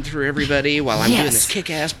lightning through everybody while I'm doing this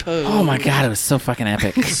kick-ass pose. Oh my god, it was so fucking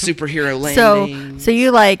epic. Superhero landing. So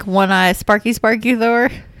you like One Eye Sparky Thor?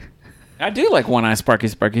 I do like One Eye Sparky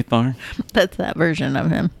Thor. That's that version of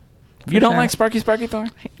him. You don't sure. like Sparky Thor?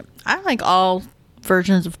 I like all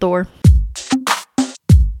versions of Thor.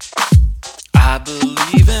 I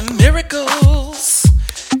believe in miracles.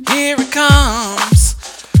 Here it comes.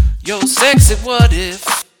 Yo, sexy, what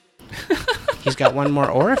if? He's got one more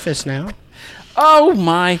orifice now. Oh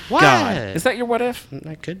my What? god. Is that your what if?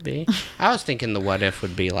 That could be. I was thinking the what if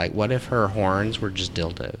would be like, what if her horns were just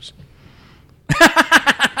dildos?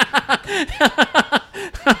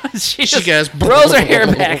 she She goes, throws her hair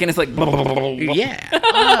back, and it's like,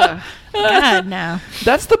 Yeah. God, no.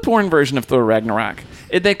 that's the porn version of Thor Ragnarok.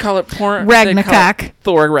 They call it porn. Ragnarok. they call it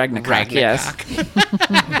Thor Ragnarok. Yes.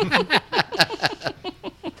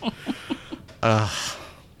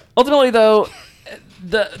 Ultimately, though,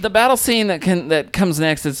 the battle scene that comes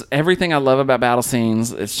next is everything I love about battle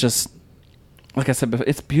scenes. It's just, like I said before,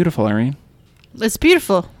 it's beautiful, Irene. It's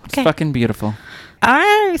beautiful. It's Okay. fucking beautiful.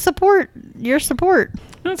 I support your support.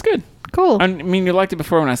 No, it's good. Cool. I mean, you liked it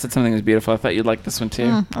before when I said something was beautiful. I thought you'd like this one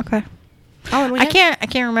too. Okay. Oh, and we I have-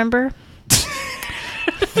 can't remember.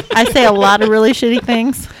 I say a lot of really shitty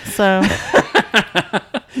things, so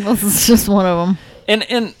this is just one of them.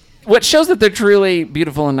 And what shows that they're truly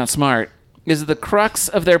beautiful and not smart is the crux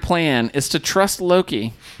of their plan is to trust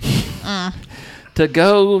Loki to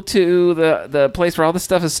go to the place where all the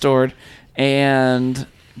stuff is stored and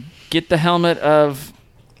get the helmet of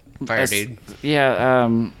Fire dude.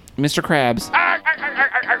 Mr. Krabs.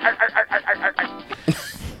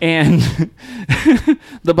 And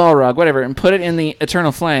the Balrog, whatever, and put it in the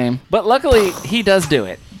eternal flame. But luckily, he does do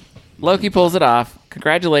it. Loki pulls it off.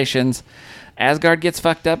 Congratulations. Asgard gets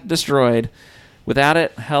fucked up, destroyed. Without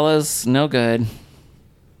it, Hela's no good.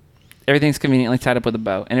 Everything's conveniently tied up with a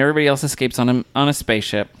bow, and everybody else escapes on a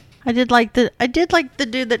spaceship. I did like the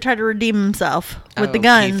dude that tried to redeem himself with the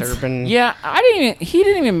guns. Keith Urban. Yeah, he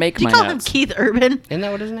didn't even make Do you my call him notes. Keith Urban? Isn't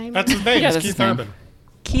that what his name That's is? his name. Yeah, It's that's Keith his name. Urban.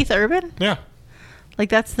 Keith Urban? Yeah. Like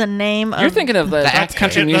that's the name You're of... thinking of the actor.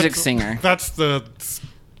 country music That's- singer. That's the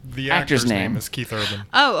Actor's actor's name. name is Keith Urban.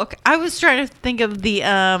 Oh, okay. I was trying to think of the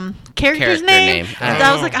character's Character name. name. And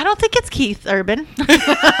I was like, I don't think it's Keith Urban.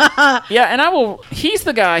 Yeah, and he's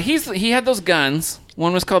the guy. He had those guns.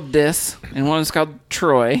 One was called Dis, and one was called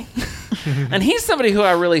Troy. And he's somebody who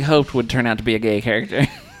I really hoped would turn out to be a gay character.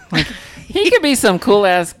 Like, he could be some cool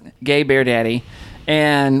ass gay bear daddy,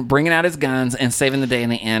 and bringing out his guns and saving the day in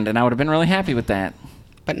the end. And I would have been really happy with that.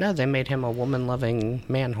 But no, they made him a woman-loving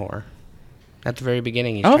man whore. At the very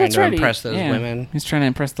beginning, he's Oh, trying that's to right. impress those Yeah. women. He's trying to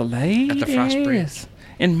impress the ladies. At the Frost Bridge.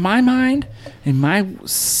 In my mind, in my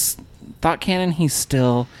thought canon, he's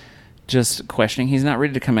still just questioning. He's not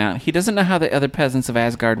ready to come out. He doesn't know how the other peasants of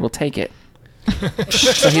Asgard will take it.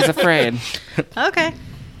 So he's afraid. Okay.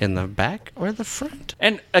 In the back or the front?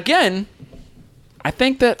 And again, I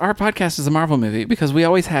think that our podcast is a Marvel movie because we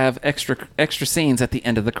always have extra scenes at the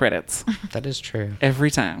end of the credits. That is true.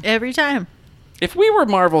 Every time. Every time. If we were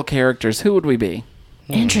Marvel characters, who would we be?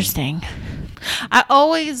 Interesting. I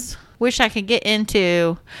always wish I could get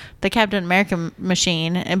into the Captain America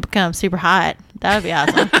machine and become super hot. That would be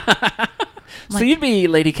awesome. So you'd be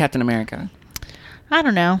Lady Captain America. I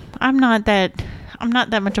don't know. I'm not that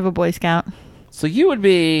much of a Boy Scout. So you would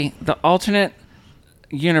be the alternate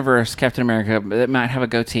universe Captain America that might have a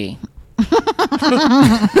goatee.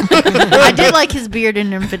 I did like his beard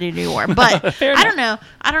in Infinity War, but Fair I don't know.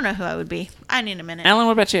 I don't know who I would be. I need a minute. Alan,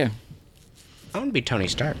 what about you? I want to be Tony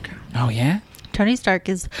Stark. Oh, yeah? Tony Stark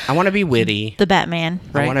is I want to be witty. the Batman.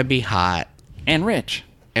 Right. I want to be hot And rich.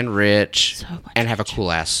 and rich So much and have a cool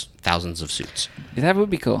ass thousands of suits. That would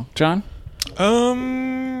be cool. John?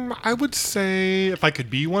 I would say if I could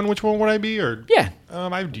be one, which one would I be? Or Yeah.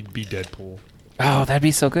 I would be Deadpool. Oh, that'd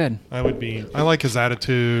be so good. I would be. I like his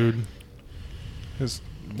attitude. His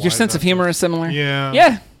Your sense of humor is similar? Yeah.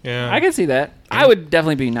 Yeah. Yeah. I can see that. I would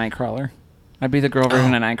definitely be Nightcrawler. I'd be the girl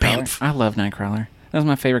version of Nightcrawler. Bamf. I love Nightcrawler. That was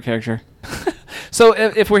my favorite character. So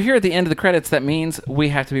if we're here at the end of the credits, that means we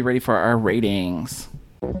have to be ready for our ratings.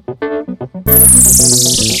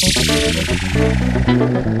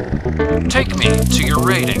 Take me to your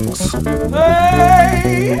ratings.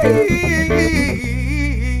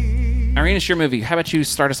 Irene, it's your movie. How about you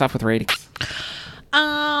start us off with ratings?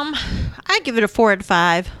 I give it a 4 out of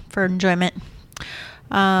 5 for enjoyment.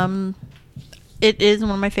 It is one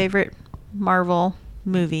of my favorite Marvel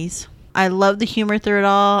movies. I love the humor through it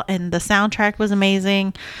all, and the soundtrack was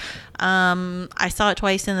amazing. I saw it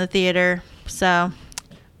twice in the theater, so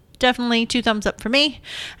definitely 2 thumbs up for me.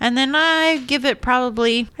 And then I give it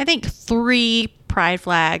probably, I think, 3 pride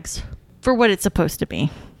flags for what it's supposed to be.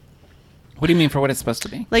 What do you mean for what it's supposed to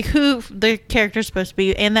be? Like who the character's supposed to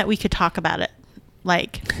be, and that we could talk about it,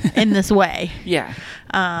 like, in this way. Yeah.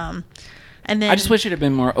 And then I just wish it had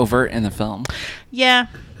been more overt in the film. yeah,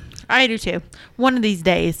 I do too. One of these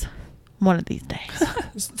days.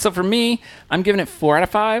 So for me, I'm giving it 4 out of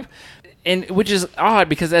 5. And which is odd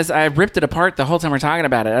because as I ripped it apart the whole time we're talking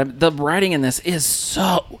about it, the writing in this is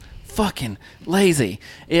so fucking lazy.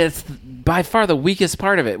 It's by far the weakest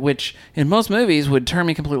part of it, which in most movies would turn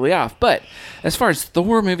me completely off. But as far as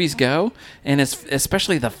Thor movies go, and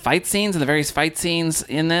especially the fight scenes and the various fight scenes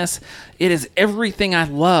in this, it is everything I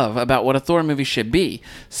love about what a Thor movie should be.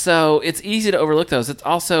 So it's easy to overlook those. It's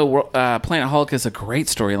also Planet Hulk is a great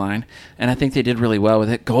storyline, and I think they did really well with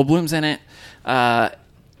it. Goldblum's in it.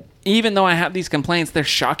 Even though I have these complaints, they're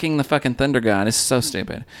shocking the fucking Thunder God. It's so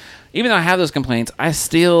stupid. Even though I have those complaints, I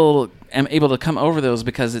still am able to come over those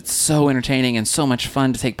because it's so entertaining and so much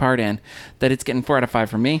fun to take part in that it's getting 4 out of 5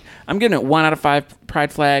 from me. I'm giving it 1 out of 5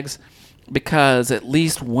 pride flags because at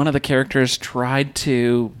least one of the characters tried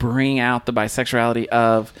to bring out the bisexuality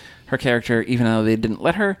of her character, even though they didn't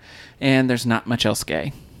let her, and there's not much else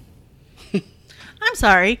gay. I'm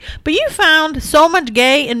sorry, but you found so much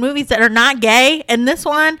gay in movies that are not gay, and this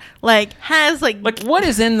one has Like, what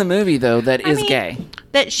is in the movie though that is gay?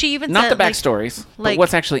 That she even Not said, the backstories, but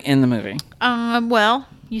what's actually in the movie. Well,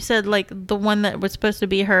 you said the one that was supposed to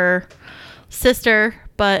be her sister,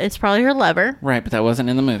 but it's probably her lover. Right, but that wasn't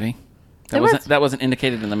in the movie. That wasn't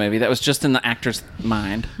indicated in the movie. That was just in the actor's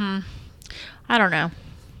mind. I don't know.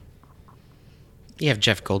 You have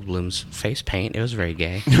Jeff Goldblum's face paint. It was very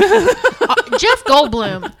gay. Jeff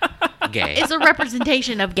Goldblum Gay. is a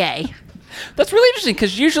representation of gay. That's really interesting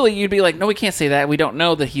because usually you'd be like, no, we can't say that. We don't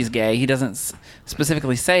know that he's gay. He doesn't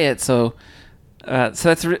specifically say it. So that's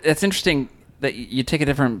interesting that you take a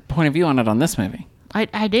different point of view on it on this movie.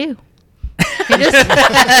 I do. You're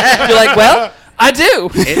like, well, I do.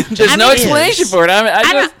 There's no explanation for it.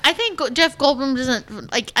 I think Jeff Goldblum doesn't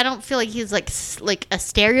I don't feel like he's like a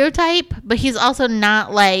stereotype, but he's also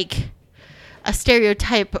not like a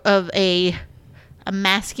stereotype of a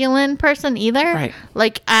masculine person either. Right.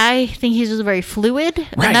 Like I think he's just very fluid,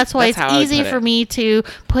 Right. and that's why That's how I it's would easy put for it. me to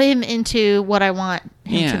put him into what I want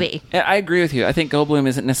him to be. Yeah, I agree with you. I think Goldblum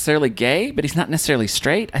isn't necessarily gay, but he's not necessarily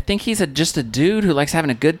straight. I think he's just a dude who likes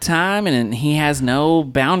having a good time, and he has no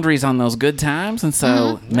boundaries on those good times. And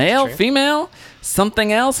so, male, female,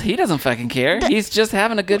 something else, he doesn't fucking care. He's just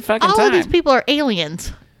having a good fucking All time. of these people are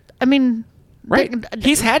aliens. I mean, Right.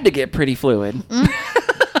 He's had to get pretty fluid.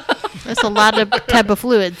 That's a lot of type of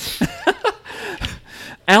fluids.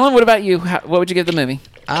 Alan, what about you? What would you give the movie?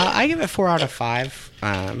 I give it 4 out of 5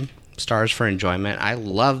 stars for enjoyment. I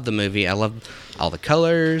love the movie. I love all the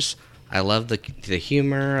colors. I love the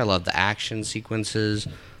humor. I love the action sequences.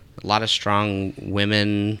 A lot of strong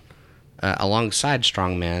women alongside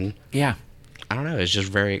strong men. Yeah. I don't know. It's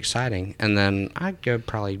just very exciting. And then I'd go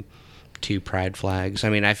probably 2 pride flags. I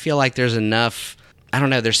mean, I feel like there's enough. I don't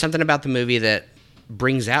know. There's something about the movie that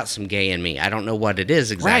brings out some gay in me. I don't know what it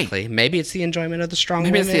is exactly. Right. Maybe it's the enjoyment of the strong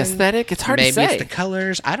Maybe women. it's the aesthetic. It's hard to say. Maybe it's the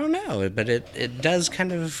colors. I don't know. But it does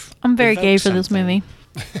kind of. I'm very gay for this something. movie.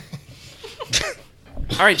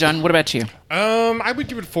 All right, John, what about you? I would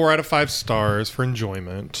give it 4 out of 5 stars for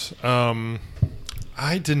enjoyment.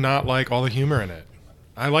 I did not like all the humor in it.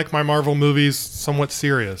 I like my Marvel movies somewhat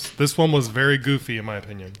serious. This one was very goofy, in my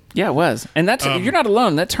opinion. Yeah, it was. And that's you're not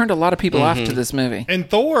alone. That turned a lot of people off to this movie. And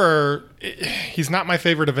Thor, he's not my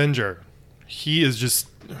favorite Avenger. He is just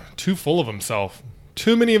too full of himself.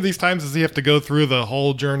 Too many of these times does he have to go through the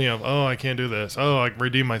whole journey of, oh, I can't do this. Oh, I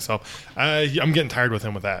redeem myself. I'm getting tired with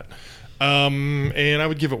him with that. And I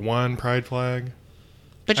would give it 1 pride flag.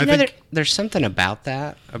 But you know, there's something about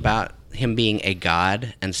that, about him being a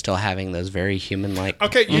god and still having those very human-like.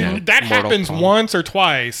 Okay, that happens once or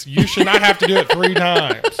twice. You should not have to do it 3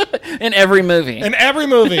 times. In every movie. In every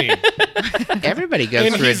movie. Everybody goes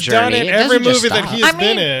And through a he's journey. done it It every doesn't just movie that stop. he has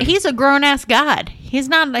been in. He's a grown ass god. He's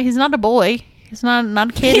not a boy. He's not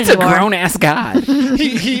a kid He's anymore. a grown ass god.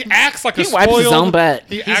 He acts like a He wipes spoiled. his own butt.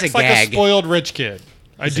 He He's acts a like gag. a spoiled rich kid.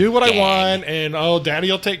 I do what I gag. want, and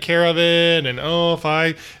daddy will take care of it, and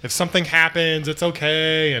if something happens, it's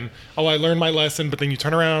okay, and I learned my lesson. But then you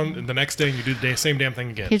turn around and the next day and you do the same damn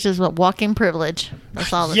thing again. He's just walking privilege.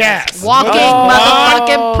 That's all. Yes. is. Walking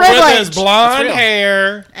motherfucking With privilege. his blonde real.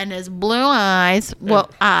 hair. And his blue eyes.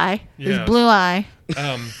 Well, his Yes. blue eye.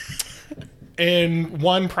 And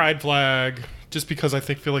 1 pride flag, just because I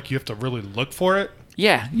feel like you have to really look for it.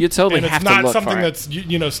 Yeah, you totally And have it's to not look something for it.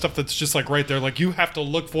 that's stuff that's just like right there. Like you have to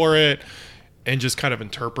look for it and just kind of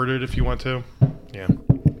interpret it if you want to. Yeah.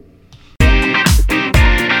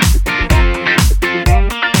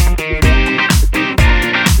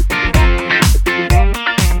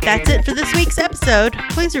 That's it it for this week's episode.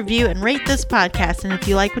 Please review and rate this podcast, and if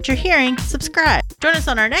you like what you're hearing, subscribe. Join us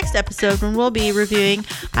on our next episode when we'll be reviewing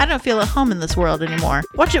I Don't Feel at Home in This World Anymore.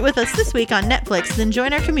 Watch it with us this week on Netflix, then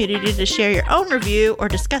join our community to share your own review or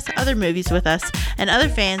discuss other movies with us and other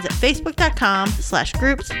fans at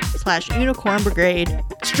facebook.com/groups/Unicorn Brigade.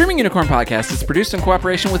 Streaming Unicorn Podcast is produced in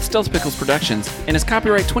cooperation with Stealth Pickles Productions and is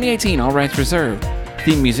copyright 2018, all rights reserved.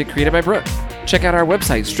 Theme music created by Brooke. Check out our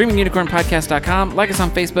website, streamingunicornpodcast.com, like us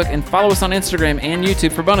on Facebook, and follow us on Instagram and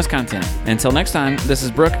YouTube for bonus content. Until next time, this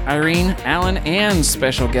is Brooke, Irene, Alan, and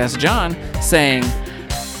special guest John saying,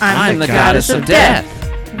 I'm the goddess of death.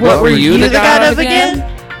 What were you the god of again?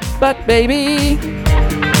 But baby...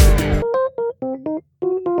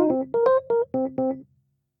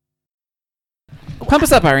 Pump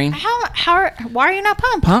us up, Irene. Why are you not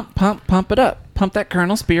pumped? Pump it up. Pump that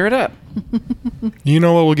Colonel Spirit up. You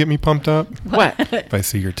know what will get me pumped up? What? If I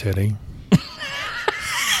see your titty.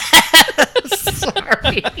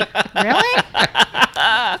 Sorry. Really?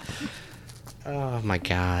 Oh my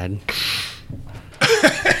God.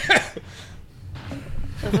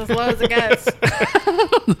 That's as low as it goes.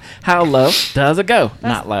 How low does it go?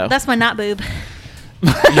 Not low. That's my not boob.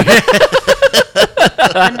 That's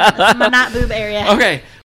my not boob area. Okay.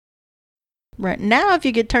 Right now, if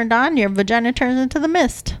you get turned on, your vagina turns into the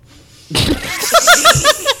mist. Some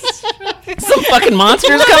fucking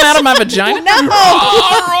monsters come out of my vagina? No!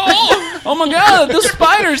 Oh my God, the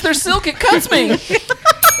spiders, they're silk, it cuts me.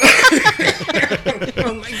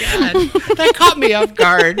 Oh my God. That caught me off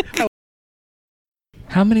guard.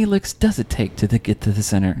 How many licks does it take to get to the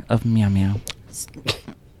center of Meow Meow?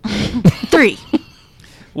 3.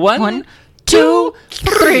 One, two,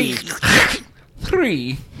 three.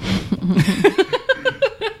 3.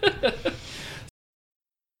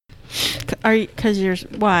 Are you? Because you're.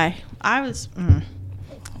 Why? I was. Why?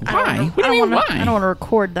 What do you mean, why? I don't want to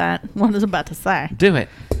record that. What I was about to say. Do it.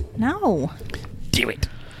 No. Do it.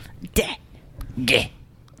 Deh. Yeah.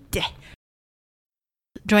 Deh.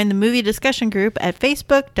 Join the movie discussion group at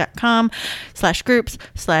facebook.com/groups/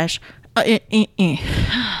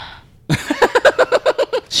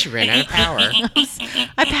 She ran out of power.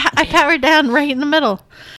 I powered down right in the middle.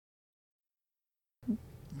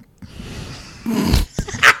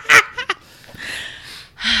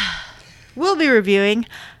 We'll be reviewing.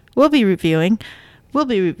 Wilbur.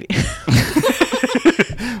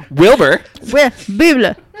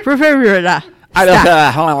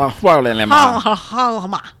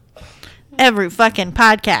 Every fucking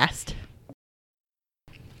podcast.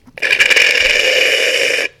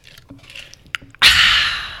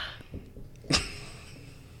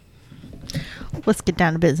 Let's get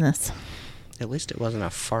down to business. At least it wasn't a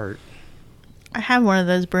fart. I have one of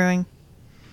those brewing.